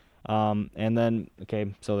 blah. And then,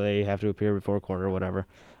 okay, so they have to appear before court or whatever.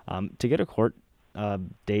 To get a court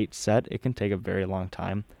date set, it can take a very long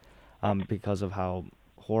time because of how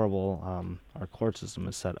horrible our court system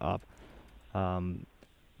is set up.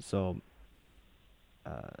 That's all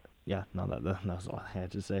I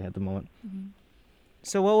had to say at the moment. Mm-hmm.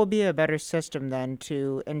 So what would be a better system then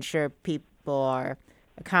to ensure people are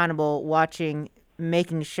accountable, watching,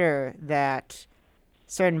 making sure that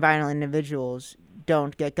certain violent individuals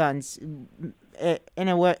don't get guns? In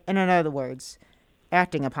other words,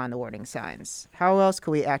 acting upon the warning signs. How else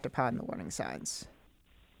could we act upon the warning signs?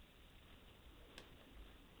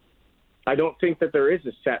 I don't think that there is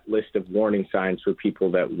a set list of warning signs for people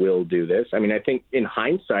that will do this. I mean, I think in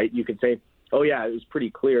hindsight, you could say, oh, yeah, it was pretty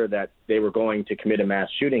clear that they were going to commit a mass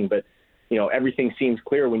shooting, but, everything seems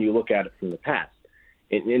clear when you look at it from the past.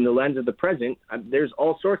 in the lens of the president, there's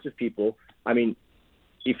all sorts of people. I mean,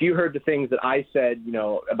 if you heard the things that I said,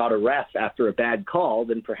 about a ref after a bad call,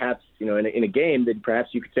 then perhaps, in a game, then perhaps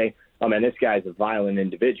you could say, oh man, this guy's a violent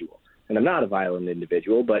individual. And I'm not a violent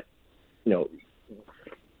individual, but,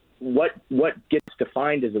 what gets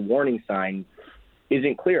defined as a warning sign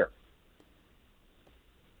isn't clear.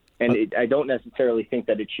 And I don't necessarily think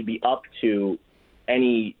that it should be up to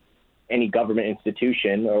any government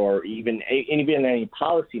institution or even any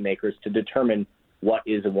policymakers to determine what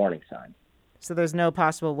is a warning sign. So there's no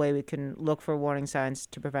possible way we can look for warning signs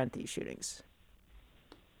to prevent these shootings?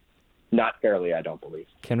 Not fairly, I don't believe.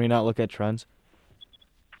 Can we not look at trends?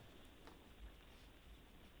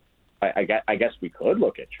 I guess we could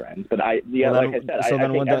look at trends, but like I said, so I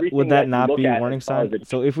then think would that not be warning warning signs?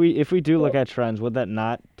 So if we do look at trends, would that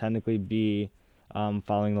not technically be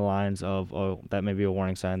following the lines of, that may be a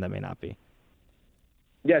warning sign, that may not be?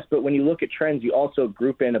 Yes, but when you look at trends, you also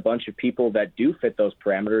group in a bunch of people that do fit those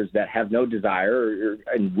parameters that have no desire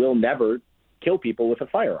and will never kill people with a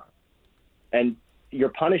firearm. And you're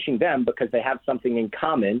punishing them because they have something in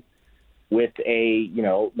common with a,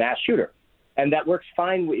 mass shooter. And that works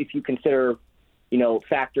fine if you consider,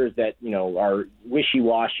 factors that, are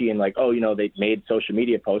wishy-washy and like, they've made social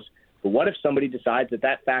media posts. But what if somebody decides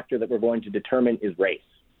that factor that we're going to determine is race?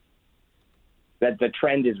 That the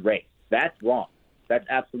trend is race? That's wrong. That's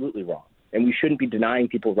absolutely wrong. And we shouldn't be denying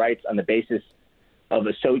people rights on the basis of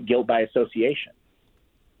guilt by association.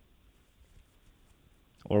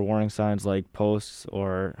 Or warning signs like posts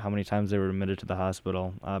or how many times they were admitted to the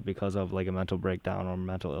hospital because of like a mental breakdown or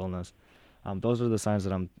mental illness. Those are the signs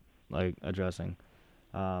that I'm like addressing.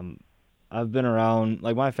 I've been around,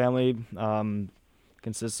 like my family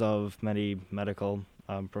consists of many medical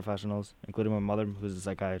professionals, including my mother, who's a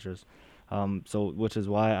psychiatrist. Which is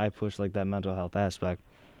why I push like that mental health aspect,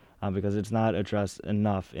 because it's not addressed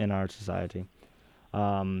enough in our society.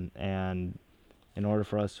 And in order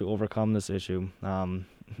for us to overcome this issue,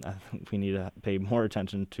 I think we need to pay more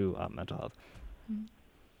attention to mental health.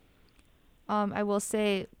 I will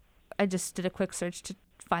say, I just did a quick search to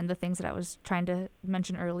find the things that I was trying to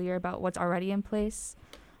mention earlier about what's already in place.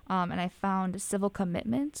 And I found civil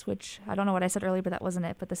commitment, which I don't know what I said earlier, but that wasn't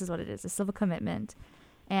it. But this is what it is, a civil commitment.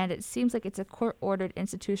 And it seems like it's a court-ordered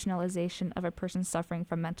institutionalization of a person suffering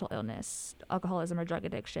from mental illness, alcoholism, or drug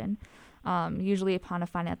addiction, usually upon a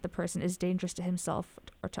finding that the person is dangerous to himself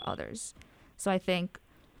or to others. So I think,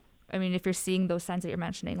 if you're seeing those signs that you're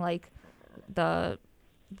mentioning, like the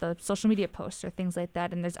social media posts or things like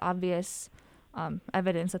that, and there's obvious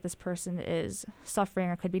evidence that this person is suffering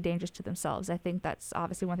or could be dangerous to themselves, I think that's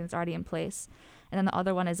obviously one thing that's already in place. And then the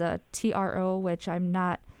other one is a TRO, which I'm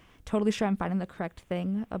not totally sure I'm finding the correct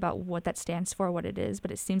thing about what that stands for, what it is,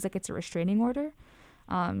 but it seems like it's a restraining order.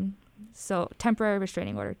 So temporary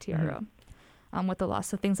restraining order, TRO, with the law.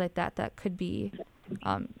 So things like that could be,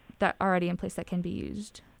 that are already in place that can be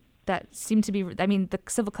used. That seem to be, the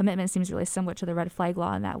civil commitment seems really similar to the red flag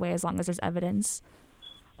law in that way, as long as there's evidence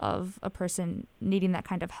of a person needing that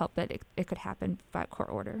kind of help, that it could happen by court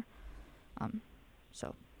order.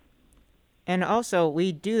 And also,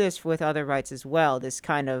 we do this with other rights as well, this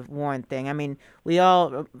kind of warrant thing.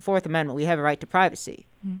 Fourth Amendment, we have a right to privacy.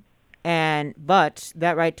 But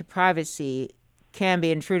that right to privacy can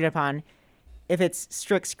be intruded upon if it's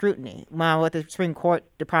strict scrutiny. Well, what the Supreme Court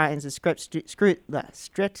defines as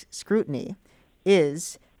strict scrutiny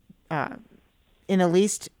is, in the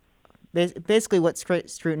least, basically what strict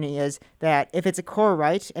scrutiny is, that if it's a core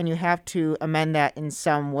right and you have to amend that in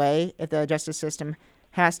some way, if the justice system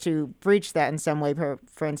has to breach that in some way,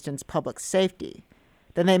 for instance, public safety,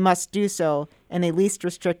 then they must do so in the least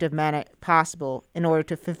restrictive manner possible in order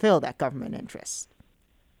to fulfill that government interest,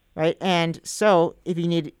 right? And so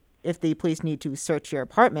if the police need to search your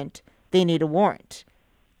apartment, they need a warrant.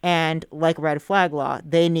 And like red flag law,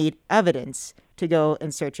 they need evidence to go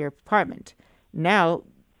and search your apartment. Now,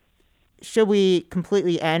 should we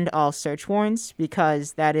completely end all search warrants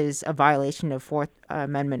because that is a violation of Fourth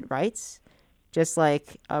Amendment rights? Just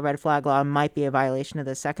like a red flag law might be a violation of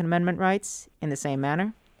the Second Amendment rights in the same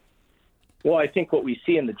manner? Well, I think what we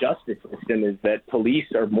see in the justice system is that police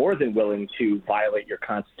are more than willing to violate your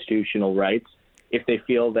constitutional rights if they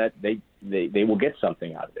feel that they will get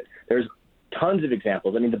something out of it. There's tons of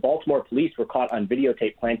examples. The Baltimore police were caught on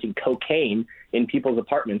videotape planting cocaine in people's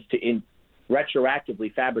apartments to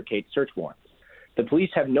retroactively fabricate search warrants. The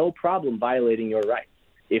police have no problem violating your rights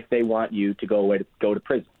if they want you to go to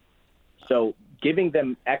prison. So giving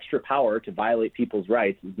them extra power to violate people's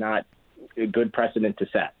rights is not a good precedent to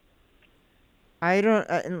set. I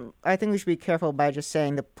think we should be careful by just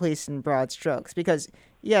saying the police in broad strokes, because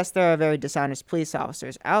Yes, there are very dishonest police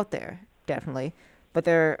officers out there, definitely, but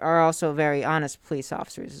there are also very honest police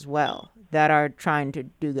officers as well that are trying to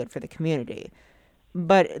do good for the community.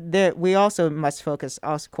 But we also must focus,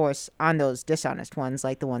 of course, on those dishonest ones,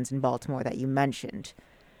 like the ones in Baltimore that you mentioned.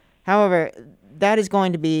 However, that is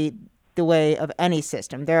going to be the way of any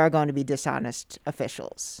system. There are going to be dishonest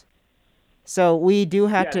officials. So we do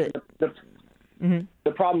have to...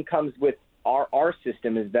 The problem comes with our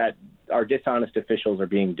system is that our dishonest officials are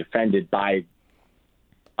being defended by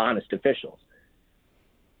honest officials.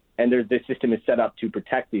 And this system is set up to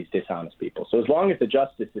protect these dishonest people. So as long as the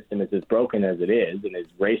justice system is as broken as it is and as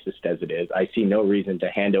racist as it is, I see no reason to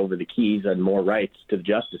hand over the keys and more rights to the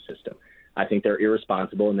justice system. I think they're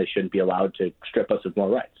irresponsible and they shouldn't be allowed to strip us of more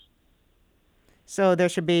rights. So there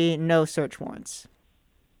should be no search warrants.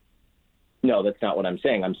 No, that's not what I'm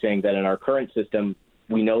saying. I'm saying that in our current system,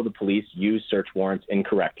 we know the police use search warrants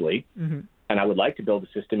incorrectly. Mm-hmm. And I would like to build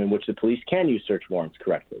a system in which the police can use search warrants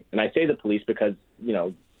correctly. And I say the police because,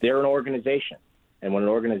 they're an organization. And when an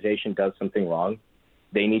organization does something wrong,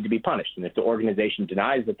 they need to be punished. And if the organization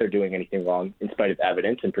denies that they're doing anything wrong in spite of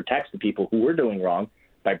evidence and protects the people who were doing wrong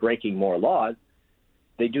by breaking more laws,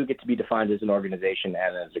 they do get to be defined as an organization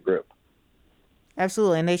and as a group.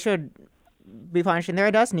 Absolutely, and they should be punished, and there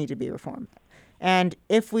does need to be reform. And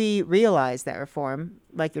if we realize that reform,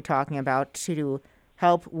 like you're talking about, to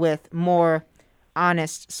help with more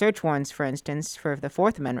honest search warrants, for instance, for the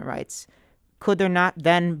Fourth Amendment rights, could there not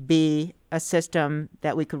then be a system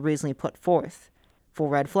that we could reasonably put forth for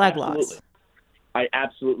red flag laws? I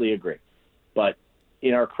absolutely agree. But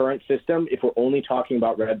in our current system, if we're only talking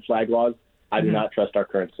about red flag laws, I do not trust our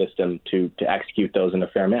current system to execute those in a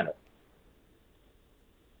fair manner.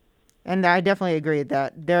 And I definitely agree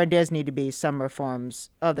that there does need to be some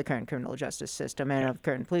reforms of the current criminal justice system and of the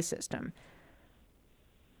current police system.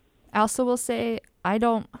 I also will say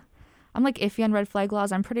I'm like iffy on red flag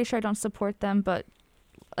laws. I'm pretty sure I don't support them, but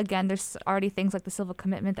again, there's already things like the civil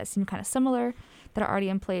commitment that seem kind of similar that are already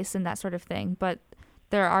in place and that sort of thing. But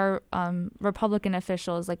there are Republican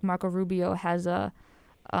officials like Marco Rubio has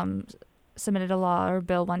submitted a law or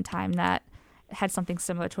bill one time that had something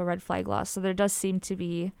similar to a red flag law. So there does seem to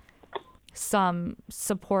be some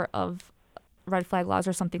support of red flag laws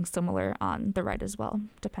or something similar on the right as well,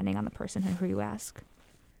 depending on the person and who you ask.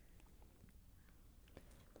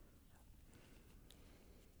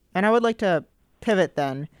 And I would like to pivot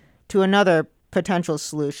then to another potential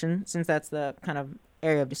solution, since that's the kind of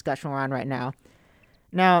area of discussion we're on right now.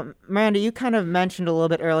 Now, Miranda, you kind of mentioned a little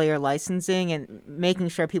bit earlier licensing and making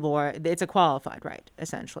sure it's a qualified right,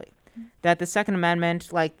 essentially. That the Second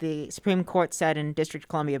Amendment, like the Supreme Court said in District of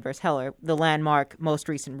Columbia v. Heller, the landmark most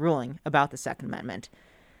recent ruling about the Second Amendment,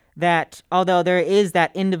 that although there is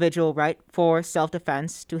that individual right for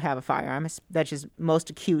self-defense to have a firearm, that is most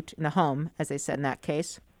acute in the home, as they said in that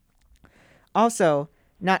case, also,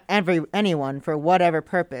 not anyone, for whatever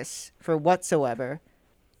purpose, for whatsoever,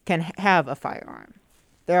 can have a firearm.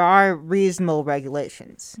 There are reasonable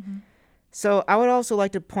regulations. Mm-hmm. So I would also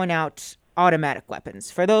like to point out automatic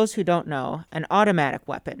weapons. For those who don't know, an automatic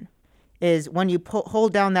weapon is when you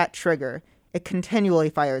hold down that trigger, it continually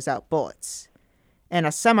fires out bullets. And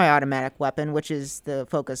a semi-automatic weapon, which is the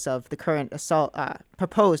focus of the current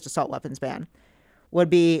proposed assault weapons ban, would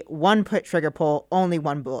be one trigger pull, only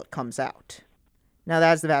one bullet comes out. Now,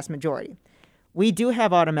 that is the vast majority. We do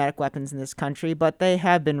have automatic weapons in this country, but they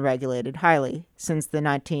have been regulated highly since the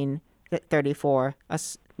 1934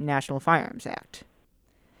 National Firearms Act.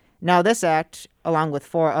 Now, this act, along with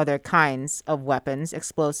 4 other kinds of weapons,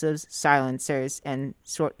 explosives, silencers, and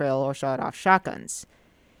short barrel or sawed-off shotguns,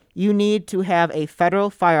 you need to have a federal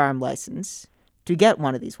firearm license to get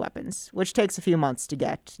one of these weapons, which takes a few months to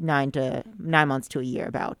get, 9 months to a year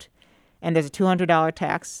about. And there's a $200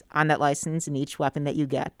 tax on that license in each weapon that you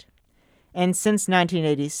get. And since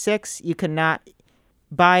 1986, you cannot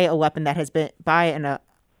buy a weapon that has been an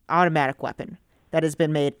automatic weapon that has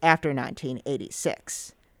been made after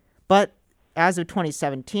 1986. But as of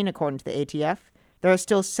 2017, according to the ATF, there are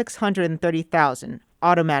still 630,000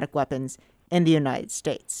 automatic weapons in the United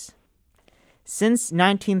States. Since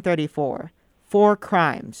 1934, 4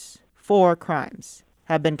 crimes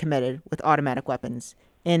have been committed with automatic weapons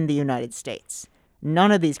in the United States.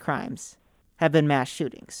 None of these crimes have been mass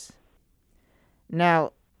shootings.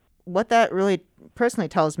 Now, what that really personally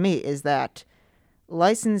tells me is that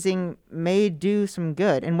licensing may do some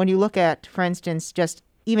good. And when you look at, for instance, just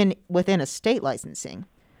even within a state licensing,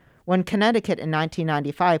 when Connecticut in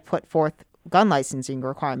 1995 put forth gun licensing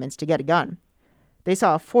requirements to get a gun, they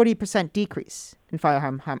saw a 40% decrease in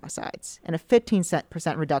firearm homicides and a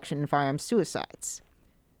 15% reduction in firearm suicides.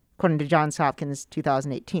 according to Johns Hopkins'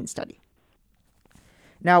 2018 study.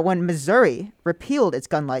 Now, when Missouri repealed its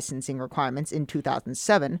gun licensing requirements in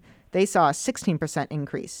 2007, they saw a 16%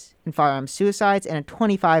 increase in firearm suicides and a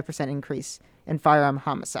 25% increase in firearm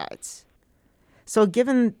homicides. So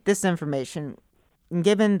given this information, and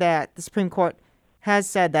given that the Supreme Court has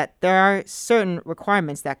said that there are certain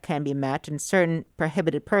requirements that can be met and certain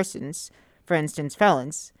prohibited persons, for instance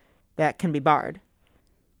felons, that can be barred,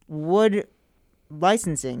 would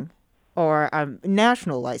licensing or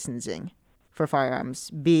national licensing for firearms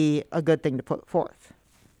be a good thing to put forth?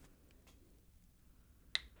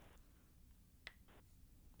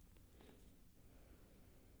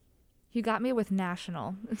 You got me with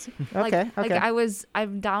national. Okay.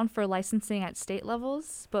 I'm down for licensing at state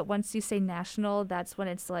levels, but once you say national, that's when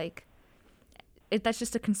it's like, that's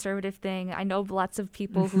just a conservative thing. I know lots of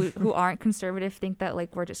people who aren't conservative think that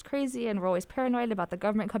like we're just crazy and we're always paranoid about the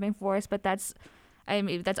government coming for us, but that's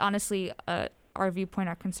honestly our viewpoint,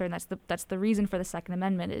 our concern. That's the reason for the Second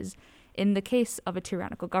Amendment, is in the case of a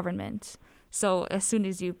tyrannical government. So as soon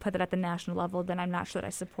as you put it at the national level, then I'm not sure that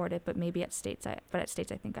I support it, but maybe at states, I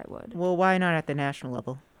think I would. Well, why not at the national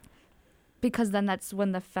level? Because then that's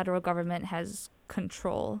when the federal government has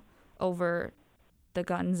control over the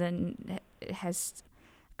guns and it has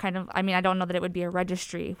kind of, I don't know that it would be a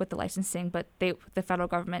registry with the licensing, but the federal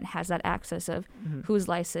government has that access of who's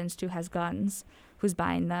licensed, who has guns, who's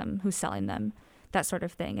buying them, who's selling them, that sort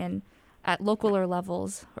of thing. And at local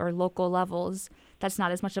levels, that's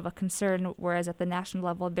not as much of a concern, whereas at the national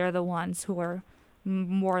level, they're the ones who are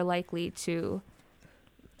more likely to,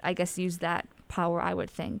 I guess, use that power, I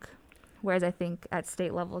would think. Whereas I think at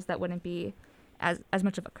state levels, that wouldn't be as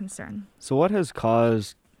much of a concern. So what has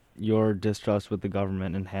caused your distrust with the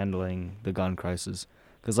government in handling the gun crisis?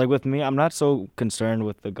 Because like with me, I'm not so concerned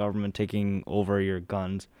with the government taking over your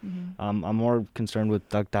guns. I'm more concerned with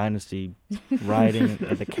Duck Dynasty rioting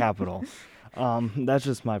at the Capitol. That's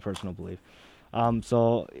just my personal belief.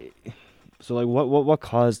 So like what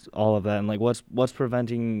caused all of that, and like what's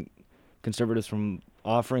preventing conservatives from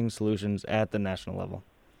offering solutions at the national level?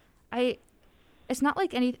 It's not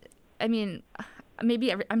like any.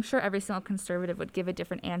 I'm sure every single conservative would give a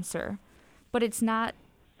different answer, but it's not.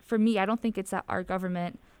 For me, I don't think it's that our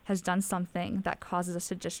government has done something that causes us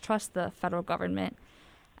to distrust the federal government.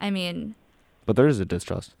 But there is a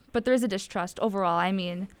distrust. But there is a distrust overall.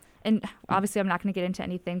 And obviously I'm not going to get into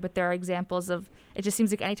anything, but there are examples of, it just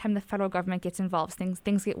seems like anytime the federal government gets involved,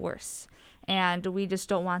 things get worse. And we just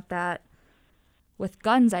don't want that with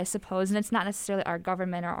guns, I suppose. And it's not necessarily our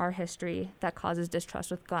government or our history that causes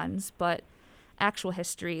distrust with guns, but actual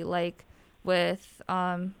history, like with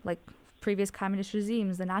previous communist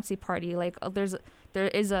regimes, the Nazi Party. There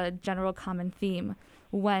is a general common theme.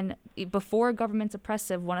 When before government's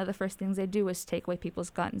oppressive, one of the first things they do is take away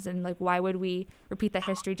people's guns. And why would we repeat that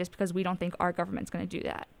history just because we don't think our government's going to do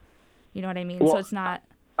that? You know what I mean? Well, so it's not.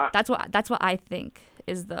 That's what I think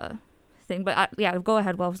is the thing. But go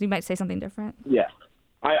ahead, Wells. You might say something different. Yeah,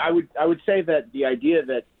 I would say that the idea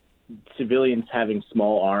that civilians having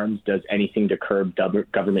small arms does anything to curb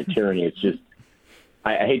government tyranny, it's just,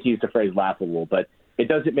 I hate to use the phrase laughable, but it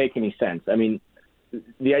doesn't make any sense.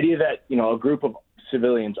 The idea that, a group of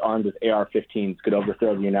civilians armed with AR-15s could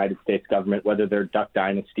overthrow the United States government, whether they're Duck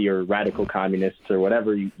Dynasty or radical communists or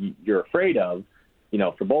whatever you're afraid of,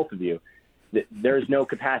 for both of you, there's no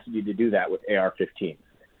capacity to do that with AR-15s.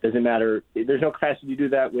 Doesn't matter. There's no capacity to do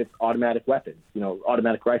that with automatic weapons,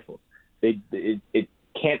 automatic rifles. It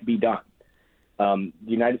can't be done. The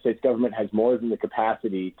United States government has more than the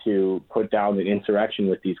capacity to put down an insurrection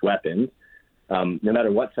with these weapons, no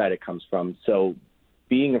matter what side it comes from. So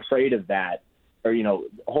being afraid of that, or,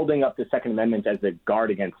 holding up the Second Amendment as a guard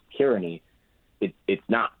against tyranny, it's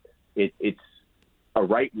not. It's a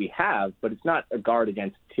right we have, but it's not a guard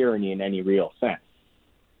against tyranny in any real sense.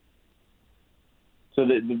 So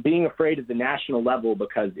the being afraid at the national level,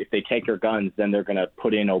 because if they take your guns, then they're going to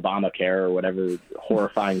put in Obamacare or whatever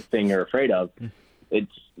horrifying thing you're afraid of.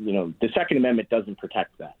 It's, the Second Amendment doesn't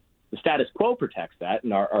protect that. The status quo protects that,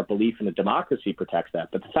 and our belief in a democracy protects that.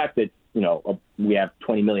 But the fact that, we have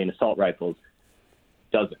 20 million assault rifles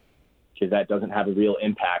doesn't, because that doesn't have a real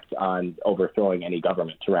impact on overthrowing any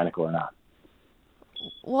government, tyrannical or not.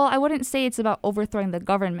 Well, I wouldn't say it's about overthrowing the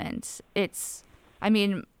government.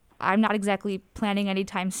 I'm not exactly planning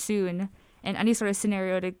anytime soon in any sort of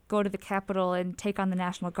scenario to go to the Capitol and take on the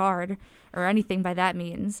National Guard or anything by that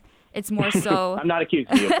means. It's more so... I'm not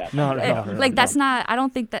accusing you of that. No. That's not... I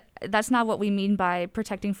don't think that's not what we mean by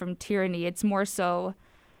protecting from tyranny. It's more so,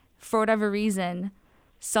 for whatever reason,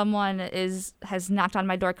 someone has knocked on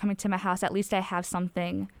my door coming to my house. At least I have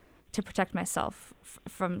something to protect myself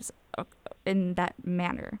in that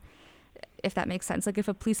manner, if that makes sense. Like if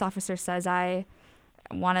a police officer says I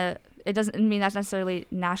want to, it doesn't mean that's necessarily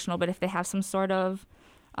national, but if they have some sort of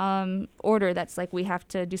order that's like we have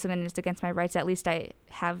to do something that's against my rights, at least I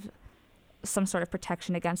have some sort of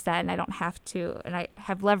protection against that, and I don't have to, and I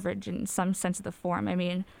have leverage in some sense of the form. I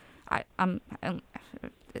mean, I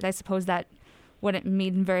suppose that wouldn't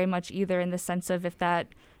mean very much either, in the sense of if that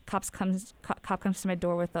cop comes to my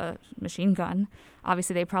door with a machine gun,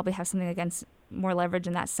 obviously they probably have something against more leverage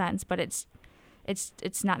in that sense, but it's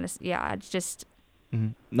not it's just.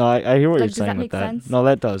 Mm-hmm. No, I hear what you're Does saying that with make that. sense? No,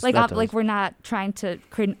 that does. Like that does. like we're not trying to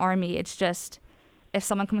create an army. It's just if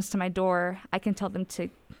someone comes to my door, I can tell them to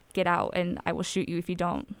get out, and I will shoot you if you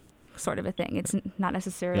don't, sort of a thing. It's not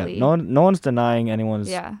necessarily. Yeah, no one's denying anyone's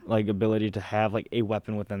Yeah. like ability to have like a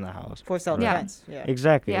weapon within the house. For self-defense. Yeah.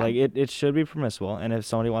 Exactly. Yeah. Like it should be permissible, and if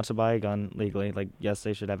somebody wants to buy a gun legally, like yes,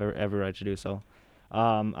 they should have every right to do so.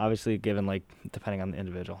 Obviously, given like depending on the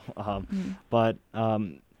individual.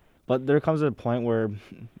 But there comes a point where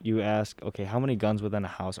you ask, okay, how many guns within a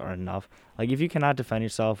house are enough? Like if you cannot defend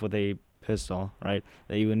yourself with a pistol, right,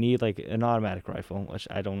 that you would need like an automatic rifle, which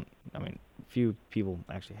few people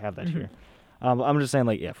actually have that here. I'm just saying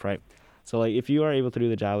like if, right? So like if you are able to do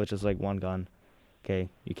the job with just like one gun, okay,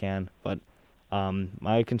 you can. But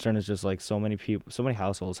my concern is just like so many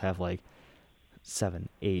households have like 7,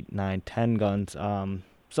 8, 9, 10 guns.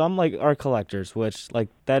 Some like are collectors, which like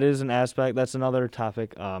that is an aspect. That's another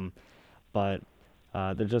topic. But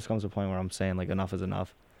there just comes a point where I'm saying like enough is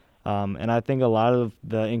enough. And I think a lot of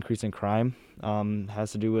the increase in crime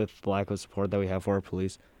has to do with the lack of support that we have for our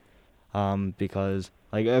police. Because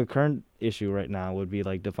like a current issue right now would be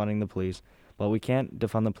like defunding the police, but we can't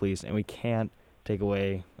defund the police and we can't take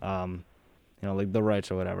away, like the rights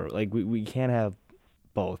or whatever. Like we can't have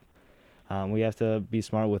both. We have to be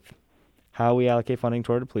smart with how we allocate funding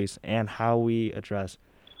toward the police and how we address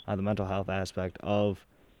the mental health aspect of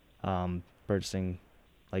purchasing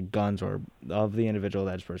like guns or of the individual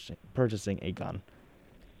that's purchasing a gun.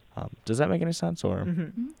 Does that make any sense? Or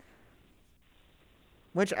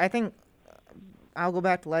Which I think, I'll go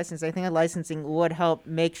back to licensing. I think that licensing would help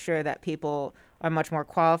make sure that people are much more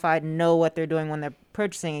qualified, know what they're doing when they're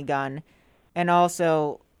purchasing a gun, and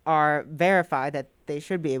also are verified that they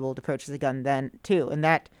should be able to purchase a gun then too. And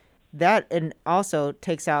that and also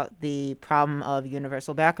takes out the problem of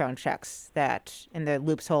universal background checks and the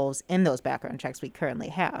loopholes in those background checks we currently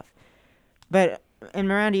have. But, and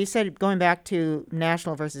Miranda, you said going back to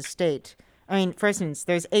national versus state. I mean, for instance,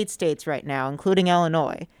 there's 8 states right now, including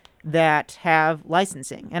Illinois, that have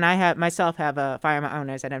licensing. And I myself have a firearm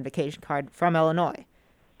owner's identification card from Illinois.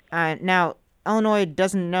 Now, Illinois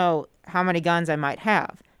doesn't know how many guns I might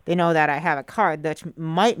have. They know that I have a card, that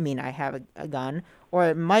might mean I have a gun, or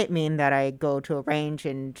it might mean that I go to a range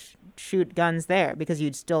and shoot guns there, because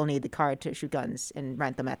you'd still need the card to shoot guns and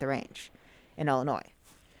rent them at the range in Illinois.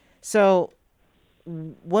 So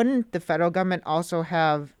wouldn't the federal government also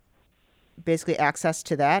have basically access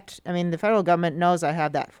to that? I mean, the federal government knows I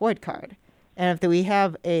have that FOID card. And if we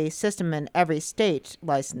have a system in every state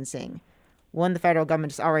licensing, wouldn't the federal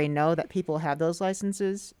government just already know that people have those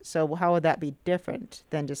licenses? So how would that be different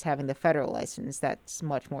than just having the federal license that's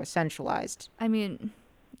much more centralized? I mean,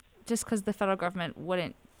 just because the federal government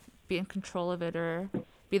wouldn't be in control of it or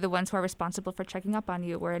be the ones who are responsible for checking up on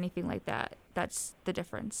you or anything like that, that's the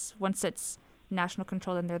difference. Once it's national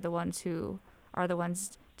control, then they're the ones who are the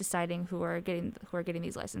ones deciding who are getting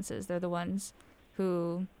these licenses. They're the ones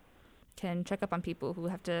who can check up on people, who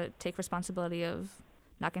have to take responsibility of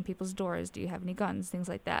knocking people's doors. Do you have any guns? Things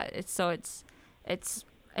like that. It's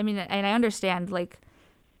I mean, and I understand like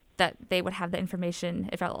that they would have the information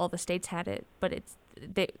if all the states had it, but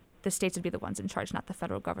the states would be the ones in charge, not the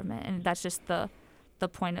federal government. And that's just the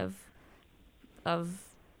point of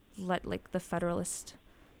the federalist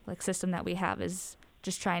like system that we have, is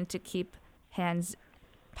just trying to keep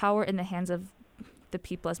power in the hands of the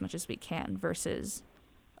people as much as we can versus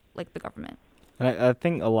like the government. And I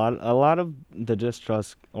think a lot of the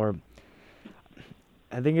distrust, or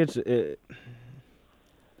I think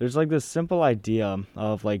there's like this simple idea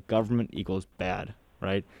of like government equals bad,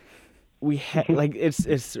 right? Like it's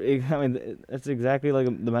exactly like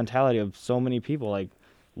the mentality of so many people. Like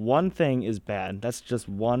one thing is bad. That's just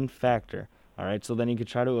one factor. All right. So then you could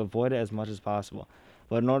try to avoid it as much as possible.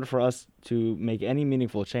 But in order for us to make any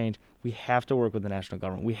meaningful change, we have to work with the national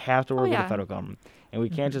government. We have to work with the federal government. And we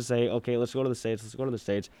can't just say, okay, let's go to the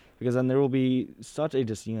states, because then there will be such a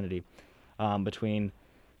disunity between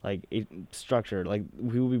like a structure. Like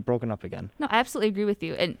we will be broken up again. No, I absolutely agree with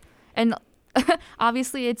you. And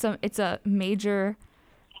obviously it's a major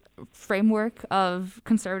framework of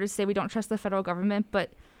conservatives say we don't trust the federal government,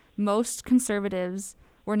 but most conservatives,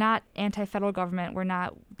 we're not anti-federal government.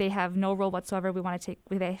 They have no role whatsoever.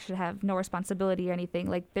 They should have no responsibility or anything.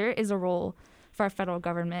 Like, there is a role for our federal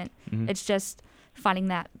government. Mhm. It's just finding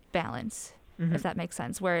that balance, if that makes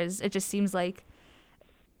sense. Whereas it just seems like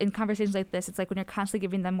in conversations like this, it's like when you're constantly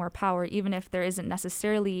giving them more power, even if there isn't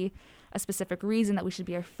necessarily a specific reason that we should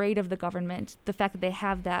be afraid of the government, the fact that they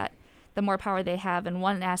have that, the more power they have in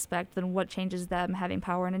one aspect, then what changes them having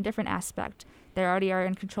power in a different aspect? They already are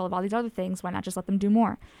in control of all these other things. Why not just let them do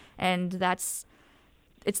more? And it's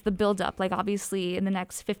the buildup. Like, obviously, in the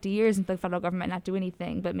next 50 years, the federal government might not do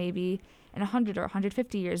anything, but maybe in 100 or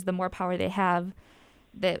 150 years, the more power they have,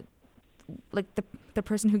 the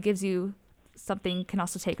person who gives you something can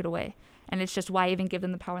also take it away. And it's just, why even give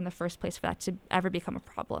them the power in the first place for that to ever become a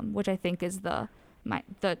problem, which I think is the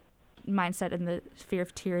mindset and the fear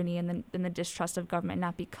of tyranny and the distrust of government,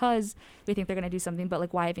 not because we think they're going to do something, but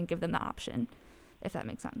like, why even give them the option, if that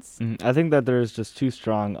makes sense. I think that there is just too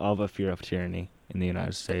strong of a fear of tyranny in the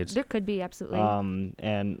United States. There could be, absolutely.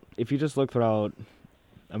 And if you just look throughout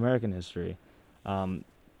American history,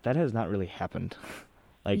 that has not really happened.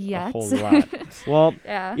 Like, Yet. a whole lot. Well,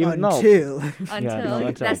 Yeah. even Until.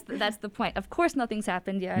 That's the point. Of course, nothing's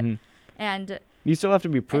happened yet, and you still have to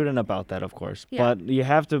be prudent about that, of course. Yeah. But you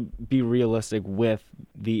have to be realistic with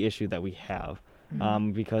the issue that we have,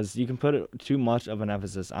 because you can put too much of an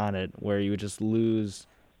emphasis on it, where you would just lose,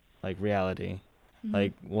 like, reality,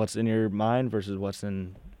 like what's in your mind versus what's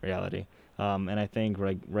in reality. And I think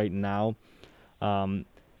right now, like,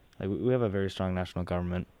 we have a very strong national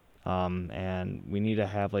government. And we need to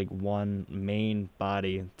have, like, one main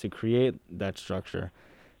body to create that structure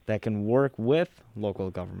that can work with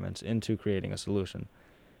local governments into creating a solution,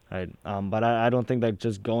 right? But I don't think that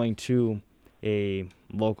just going to a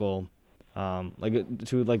local,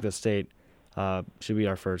 to the state, should be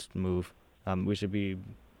our first move. We should be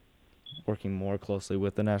working more closely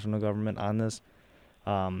with the national government on this,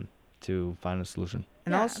 to find a solution.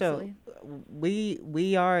 And Yeah, also,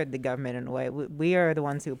 we are the government in a way. We are the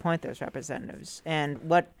ones who appoint those representatives. And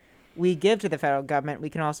what we give to the federal government, we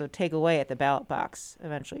can also take away at the ballot box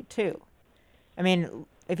eventually, too. I mean,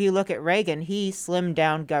 if you look at Reagan, he slimmed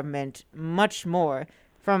down government much more.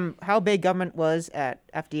 From how big government was at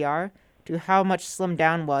FDR to how much slimmed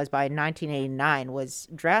down was by 1989 was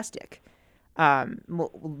drastic.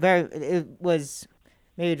 It was,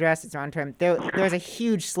 maybe drastic is the wrong term. There was a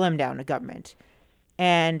huge slim down of government.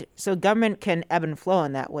 And so government can ebb and flow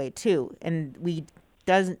in that way too. And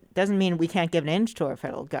doesn't mean we can't give an inch to our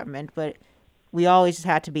federal government, but we always just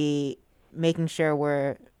have to be making sure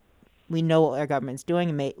we know what our government's doing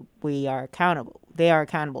and we are accountable. They are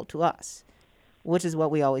accountable to us, which is what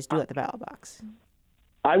we always do at the ballot box.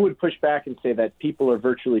 I would push back and say that people are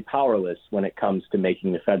virtually powerless when it comes to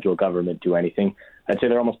making the federal government do anything. I'd say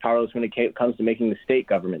they're almost powerless when it comes to making the state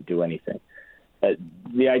government do anything.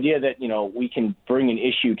 The idea that, we can bring an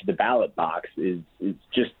issue to the ballot box is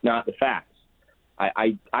just not the facts.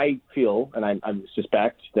 I feel, and I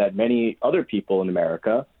suspect that many other people in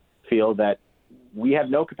America feel that we have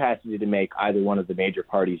no capacity to make either one of the major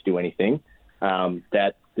parties do anything,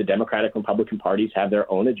 that the Democratic and Republican parties have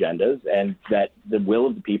their own agendas, and that the will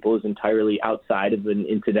of the people is entirely outside of and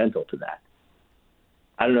incidental to that.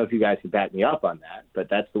 I don't know if you guys can back me up on that, but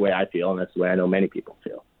that's the way I feel, and that's the way I know many people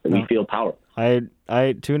feel. That we feel powerless.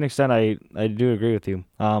 I to an extent, I do agree with you.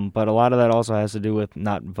 But a lot of that also has to do with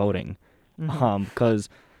not voting. Because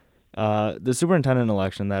the superintendent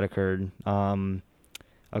election that occurred,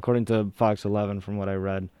 according to Fox 11, from what I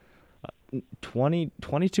read,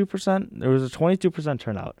 22%, there was a 22%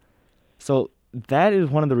 turnout. So that is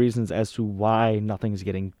one of the reasons as to why nothing's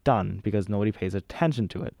getting done, because nobody pays attention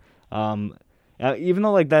to it. Even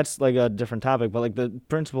though, like, that's, like, a different topic, but, like, the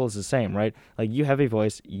principle is the same, right? Like, you have a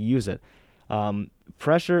voice, use it.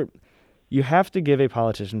 Pressure, you have to give a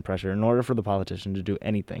politician pressure in order for the politician to do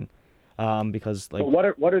anything. Because, like...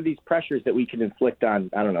 Well, what are these pressures that we can inflict on,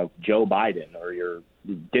 I don't know, Joe Biden or your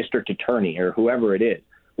district attorney or whoever it is?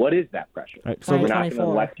 What is that pressure? Right, so we're not going to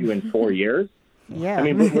elect you in 4 years? Yeah. I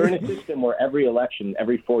mean, we're in a system where every election,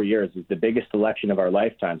 every 4 years, is the biggest election of our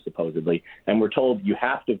lifetime, supposedly. And we're told you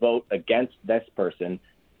have to vote against this person,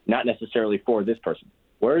 not necessarily for this person.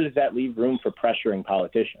 Where does that leave room for pressuring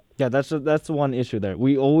politicians? Yeah, that's the one issue there.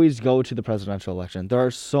 We always go to the presidential election. There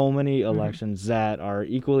are so many elections that are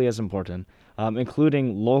equally as important,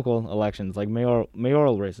 including local elections like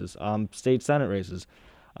mayoral races, state senate races,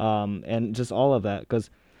 and just all of that. Because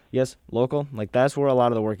yes, local, like that's where a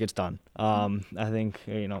lot of the work gets done. I think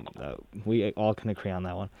we all can agree on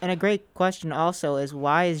that one. And a great question also is,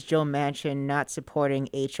 why is Joe Manchin not supporting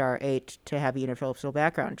H.R. 8 to have universal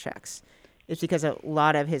background checks? It's because a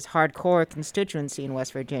lot of his hardcore constituency in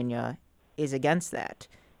West Virginia is against that,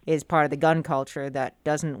 is part of the gun culture that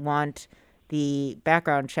doesn't want the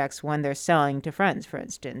background checks when they're selling to friends, for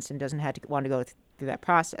instance, and doesn't have to want to go through that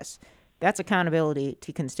process. That's accountability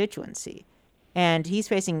to constituency. And he's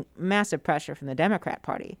facing massive pressure from the Democrat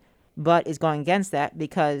Party, but is going against that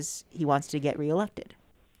because he wants to get reelected.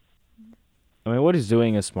 I mean, what he's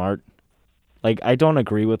doing is smart. Like, I don't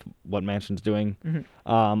agree with what Manchin's doing,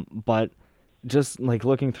 but just like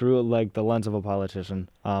looking through like the lens of a politician,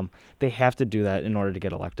 they have to do that in order to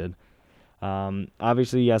get elected.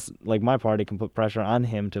 Obviously, yes, like my party can put pressure on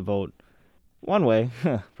him to vote one way,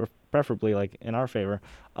 preferably like in our favor.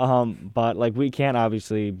 But like we can't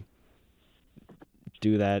obviously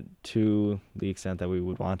do that to the extent that we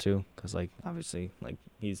would want to, because like obviously like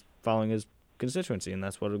he's following his constituency, and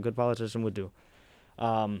that's what a good politician would do.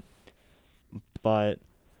 But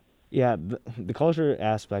yeah, the culture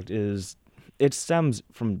aspect it stems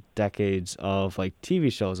from decades of like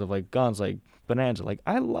TV shows of like guns, like Bonanza. Like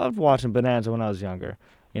I loved watching Bonanza when I was younger.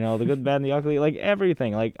 You know, the good, bad, and the ugly, like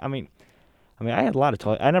everything. Like I mean, I had a lot of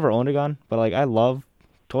toy. I never owned a gun, but like I loved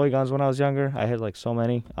toy guns when I was younger. I had like so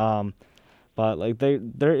many. But like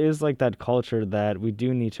there is like that culture that we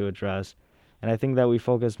do need to address, and I think that we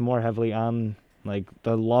focus more heavily on like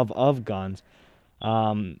the love of guns,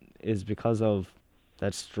 is because of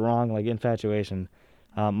that strong like infatuation.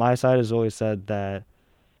 My side has always said that,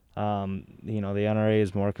 the NRA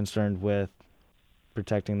is more concerned with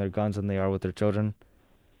protecting their guns than they are with their children.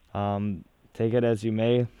 Take it as you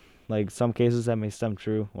may, like some cases that may stem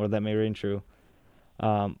true or that may ring true.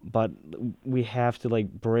 But we have to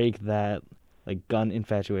like break that like gun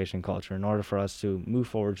infatuation culture in order for us to move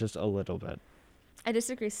forward just a little bit. I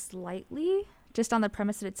disagree slightly, just on the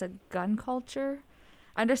premise that it's a gun culture.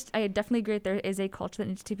 I definitely agree that there is a culture that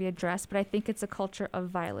needs to be addressed, but I think it's a culture of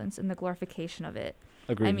violence and the glorification of it.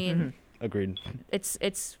 Agreed. I mean, Agreed.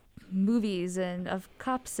 It's movies and of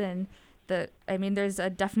cops and there's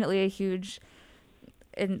definitely a huge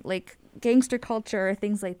in like gangster culture or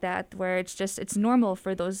things like that where it's normal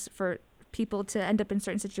for people to end up in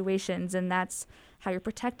certain situations, and that's how you're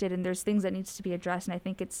protected, and there's things that needs to be addressed. And I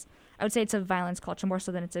would say it's a violence culture more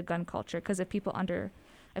so than it's a gun culture, because I feel like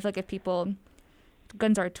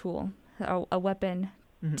guns are a tool, a weapon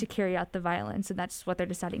to carry out the violence, and that's what they're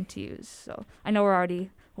deciding to use. So I know we're already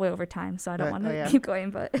way over time, so I don't want to keep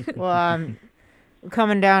going, but well, we're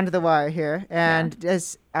coming down to the wire here, and we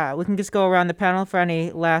can just go around the panel for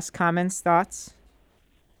any last comments, thoughts.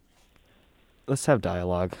 Let's have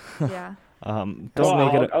dialogue. Yeah.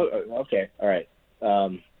 Okay. All right.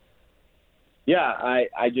 I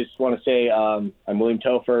just want to say I'm William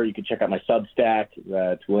Topher. You can check out my Substack.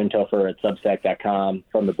 It's William Topher at Substack.com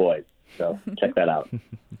from the boys. So check that out.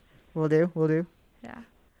 Will do. Yeah.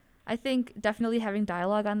 I think definitely having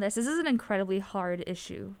dialogue on this. This is an incredibly hard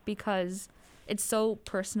issue because it's so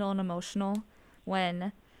personal and emotional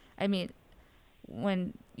when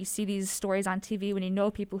you see these stories on TV, when you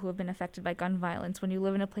know people who have been affected by gun violence, when you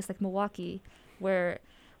live in a place like Milwaukee where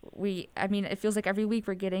it feels like every week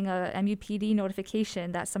we're getting a MUPD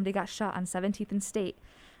notification that somebody got shot on 17th and State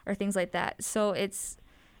or things like that. So it's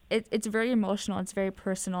very emotional. It's very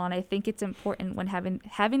personal. And I think it's important when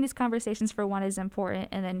having these conversations, for one, is important,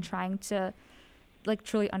 and then trying to like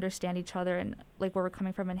truly understand each other and like where we're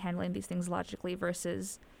coming from and handling these things logically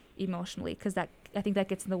versus emotionally, because I think that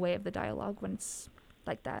gets in the way of the dialogue when it's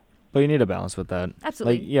like that. But you need a balance with that.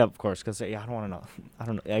 Absolutely. Like, yeah, of course, because I don't want to know. I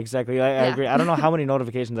don't know. Exactly. I agree. I don't know how many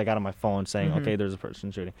notifications I got on my phone saying, okay, there's a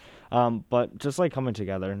person shooting. But just like coming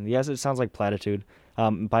together. And yes, it sounds like platitude.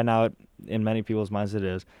 By now, in many people's minds, it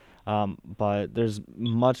is. But there's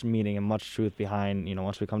much meaning and much truth behind,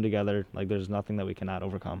 once we come together, like there's nothing that we cannot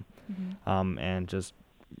overcome. And just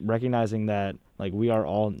recognizing that, like, we are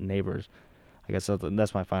all neighbors. I guess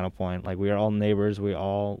that's my final point. Like, we are all neighbors. We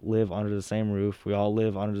all live under the same roof. We all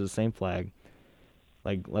live under the same flag.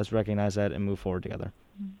 Like, let's recognize that and move forward together.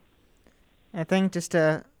 I think just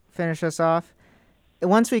to finish us off,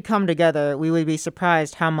 once we come together, we would be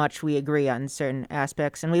surprised how much we agree on certain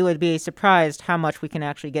aspects, and we would be surprised how much we can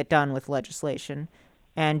actually get done with legislation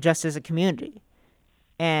and just as a community.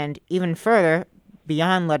 And even further,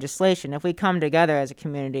 beyond legislation, if we come together as a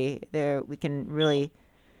community, we can really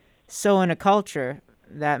sow in a culture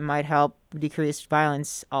that might help decrease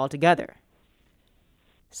violence altogether.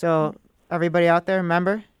 So, everybody out there,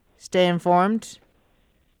 remember, stay informed,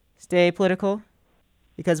 stay political,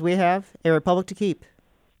 because we have a republic to keep.